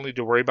day, you only need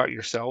to worry about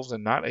yourselves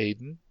and not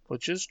Aiden,"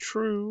 which is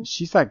true.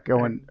 She's like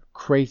going And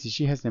crazy.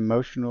 She has an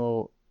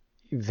emotional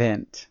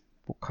event,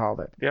 we'll call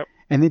it. yep.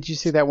 And did you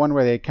see that one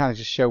where they kind of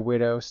just show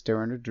Widow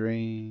stirring a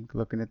drink,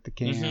 looking at the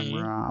hmm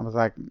camera? I was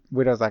like,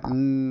 Widow's like,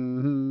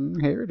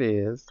 here it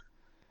is.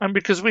 And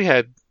because we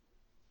had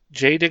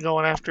Jada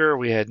going after her,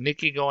 we had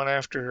Nikki going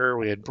after her,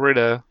 we had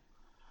Britta,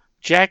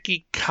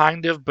 Jackie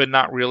kind of, but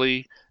not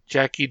really.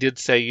 Jackie did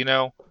say,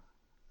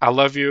 "I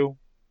love you,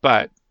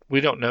 but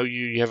we don't know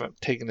you. You haven't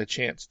taken the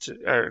chance to,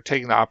 or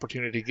taken the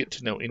opportunity to get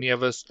to know any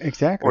of us or to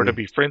Exactly.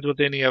 be friends with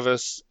any of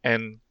us."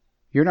 And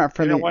You're not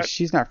you know friendly. what?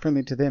 She's not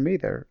friendly to them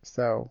either.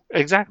 So,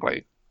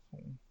 Exactly.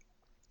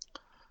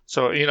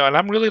 So, and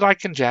I'm really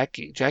liking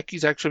Jackie.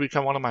 Jackie's actually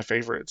become one of my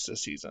favorites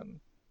this season.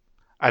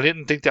 I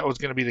didn't think that was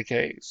going to be the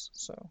case.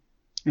 So,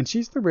 and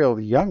she's the real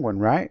young one,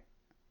 right?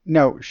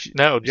 No,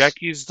 no,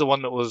 Jackie's the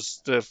one that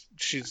was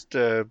she's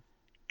the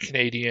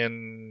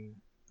Canadian,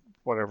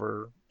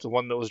 whatever, the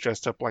one that was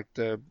dressed up like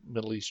the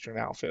Middle Eastern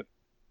outfit.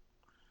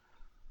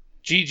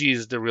 Gigi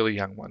is the really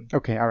young one.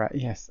 okay, all right,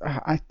 yes.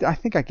 I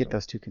think I get So,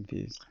 those two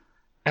confused.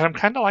 and I'm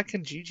kind of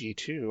liking Gigi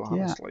too,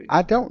 Yeah, honestly.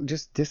 I So, don't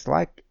just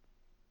dislike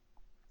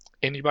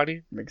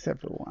anybody?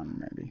 except for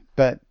one maybe,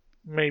 but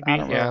Maybe,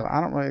 yeah. I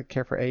don't really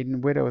care for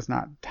Aiden. Widow is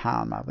not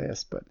high on my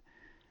list, but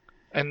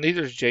And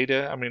neither's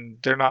Jada. I mean,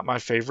 they're not my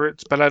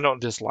favorites, but I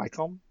don't dislike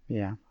them.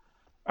 yeah.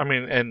 I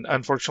mean, and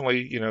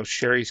unfortunately,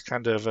 Sherry's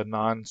kind of a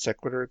non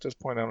sequitur at this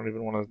point. I don't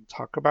even want to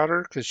talk about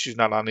her because she's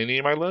not on any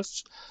of my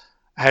lists.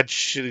 Had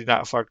she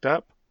not fucked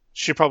up,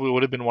 she probably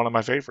would have been one of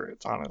my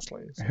favorites,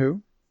 honestly. So,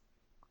 Who?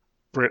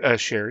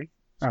 Sherry.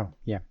 So, Oh,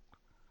 yeah.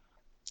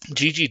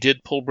 Gigi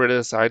did pull Britta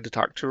aside to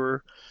talk to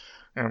her,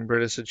 and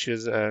Britta said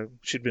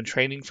she'd been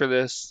training for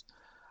this,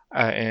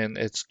 and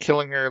it's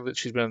killing her that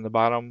she's been in the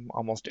bottom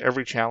almost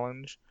every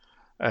challenge.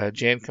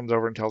 Jan comes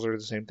over and tells her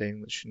the same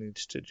thing, that she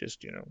needs to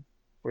just,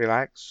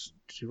 relax,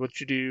 do what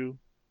you do.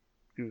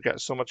 You've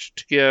got so much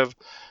to give.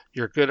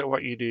 You're good at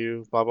what you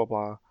do, blah, blah,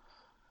 blah.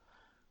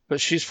 But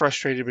she's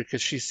frustrated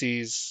because she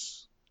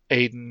sees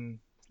Aiden,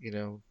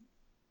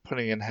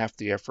 putting in half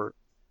the effort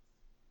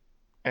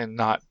and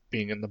not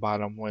being in the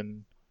bottom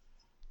when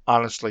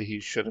honestly he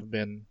should have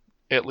been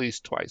at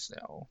least twice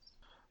now.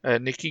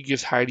 Nikki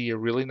gives Heidi a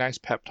really nice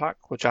pep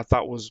talk, which I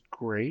thought was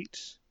great.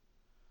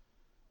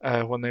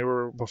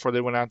 Before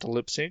they went out to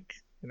lip sync,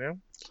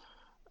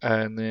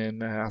 and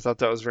then I thought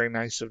that was very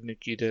nice of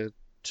Nikki to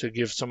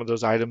give some of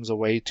those items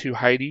away to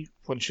Heidi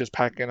when she was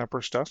packing up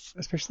her stuff.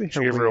 Especially her she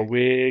gave wig. her a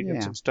wig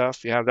and some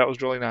stuff. Yeah, that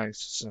was really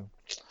nice.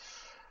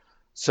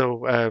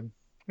 So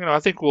I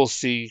think we'll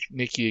see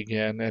Nikki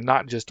again, and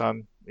not just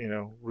on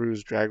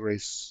Ru's Drag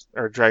Race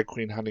or Drag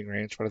Queen Hunting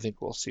Ranch, but I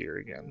think we'll see her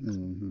again.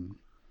 Mm-hmm.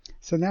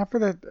 So now for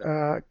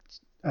the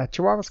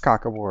Chihuahua's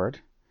Cock Award.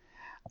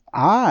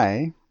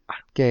 I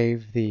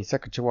gave the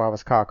second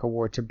Chihuahua's Cock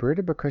Award to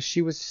Britta because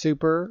she was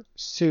super,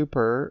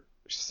 super,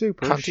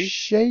 super Cunty?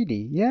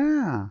 shady.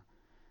 Yeah.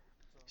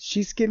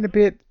 She's getting a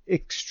bit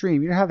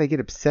extreme. You know how they get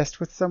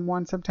obsessed with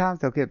someone sometimes?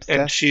 They'll get obsessed.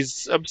 And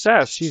she's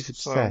obsessed. She's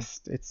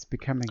obsessed. So. It's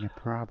becoming a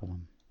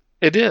problem.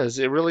 It is.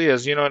 It really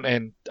is.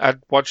 And I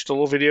watched a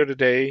little video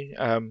today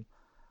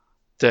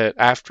that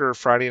after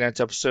Friday night's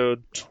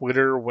episode,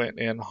 Twitter went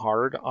in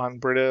hard on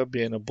Britta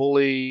being a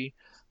bully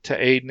to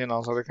Aiden and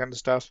all this other kind of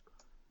stuff.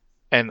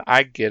 And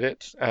I get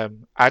it.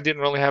 I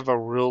didn't really have a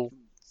real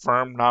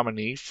firm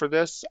nominee for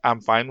this. I'm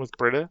fine with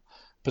Britta.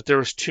 But there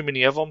was too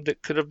many of them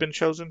that could have been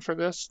chosen for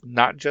this.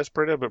 Not just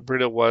Britta, but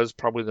Britta was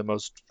probably the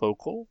most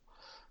vocal.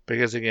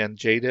 Because, again,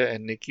 Jada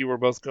and Nikki were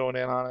both going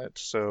in on it.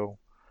 So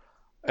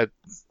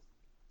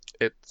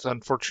it's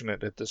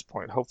unfortunate at this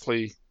point.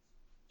 Hopefully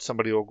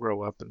somebody will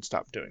grow up and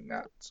stop doing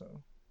that.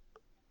 So.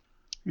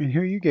 And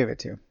who you gave it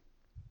to?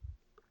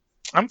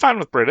 I'm fine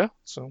with Britta.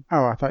 So.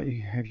 Oh, I thought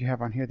you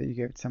have on here that you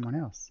gave it to someone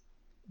else.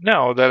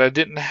 No, that I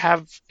didn't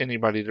have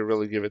anybody to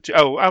really give it to.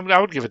 Oh,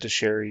 I would give it to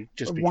Sherry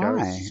just because.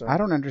 Why? So. I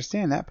don't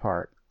understand that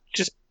part.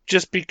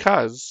 Just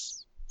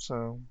because.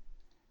 So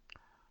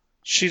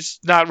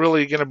she's not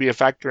really going to be a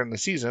factor in the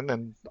season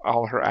and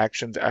all her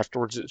actions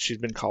afterwards that she's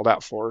been called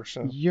out for.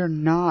 So you're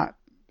not.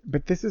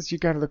 But you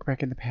got to look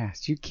back in the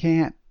past. You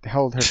can't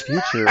hold her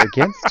future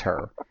against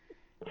her.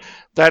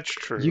 That's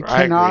true. You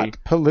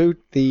cannot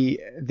pollute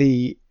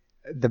the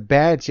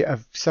badge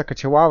of Sucker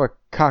Chihuahua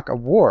Cock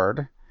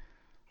Award.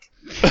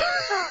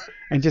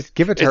 And just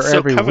give it to her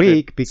every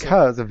week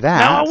because of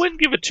that. No, I wouldn't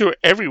give it to her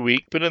every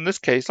week, but in this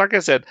case, like I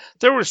said,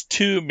 there was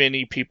too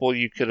many people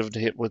you could have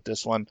hit with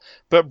this one.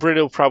 But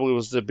Britta probably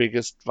was the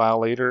biggest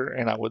violator,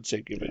 and I would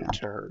say give it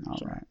to her.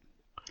 All right.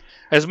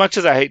 As much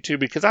as I hate to,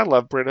 because I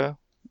love Britta.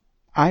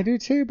 I do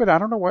too, but I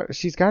don't know what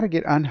she's got to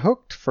get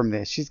unhooked from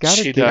this. She's got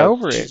to get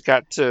over it. She's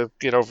got to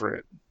get over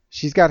it.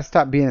 She's got to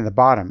stop being at the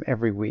bottom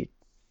every week,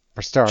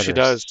 for starters. She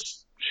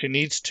does. She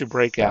needs to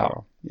break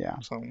out. Yeah.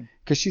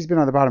 Because she's been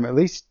on the bottom at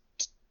least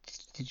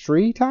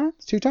 3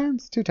 times? 2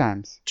 times? 2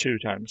 times. 2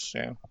 times,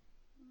 yeah.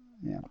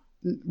 Yeah.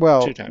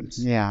 Well, 2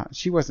 times. Yeah.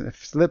 She wasn't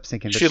lip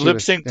syncing. She lip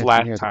synced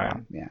last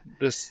time.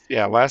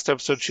 Yeah. Last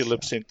episode she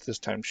lip synced. This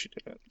time she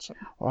didn't. So.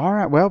 All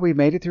right. Well, we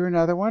made it through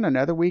another one.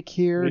 Another week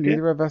here.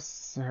 Neither of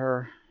us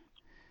are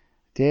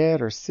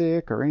dead or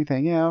sick or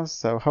anything else.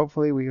 So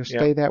hopefully we will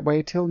stay that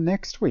way till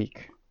next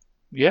week.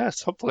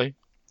 Yes, hopefully.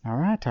 All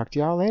right. Talk to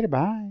y'all later.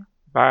 Bye.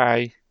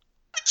 Bye.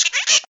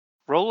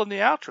 Rolling the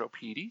outro,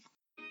 Petey.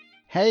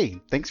 Hey,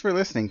 thanks for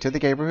listening to the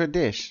Gayborhood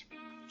Dish.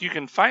 You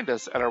can find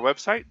us at our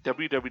website,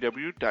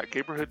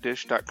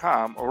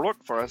 www.gayborhooddish.com, or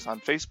look for us on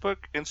Facebook,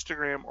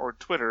 Instagram, or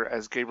Twitter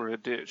as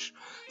Gayborhood Dish.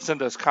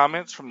 Send us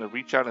comments from the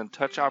Reach Out and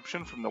Touch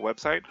option from the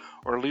website,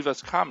 or leave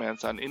us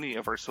comments on any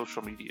of our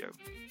social media.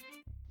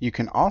 You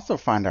can also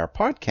find our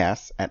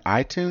podcasts at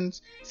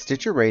iTunes,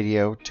 Stitcher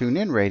Radio,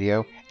 TuneIn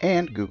Radio,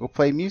 and Google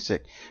Play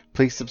Music.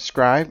 Please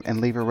subscribe and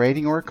leave a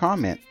rating or a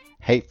comment,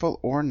 hateful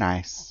or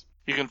nice.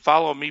 You can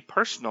follow me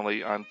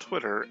personally on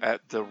Twitter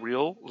at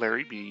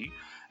TheRealLarryB,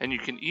 and you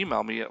can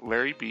email me at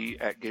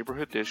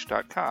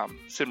larryb@gayborhooddish.com.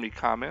 Send me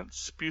comments,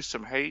 spew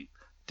some hate,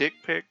 dick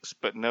pics,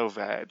 but no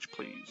vag,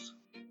 please.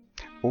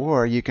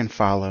 Or you can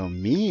follow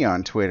me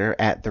on Twitter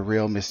at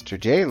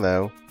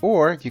TheRealMrJLo,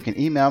 or you can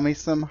email me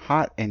some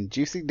hot and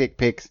juicy dick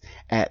pics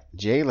at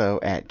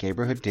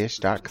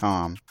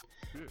jlo@gayborhooddish.com.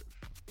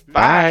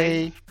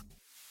 Bye!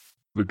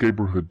 The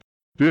Gayborhood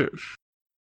Dish.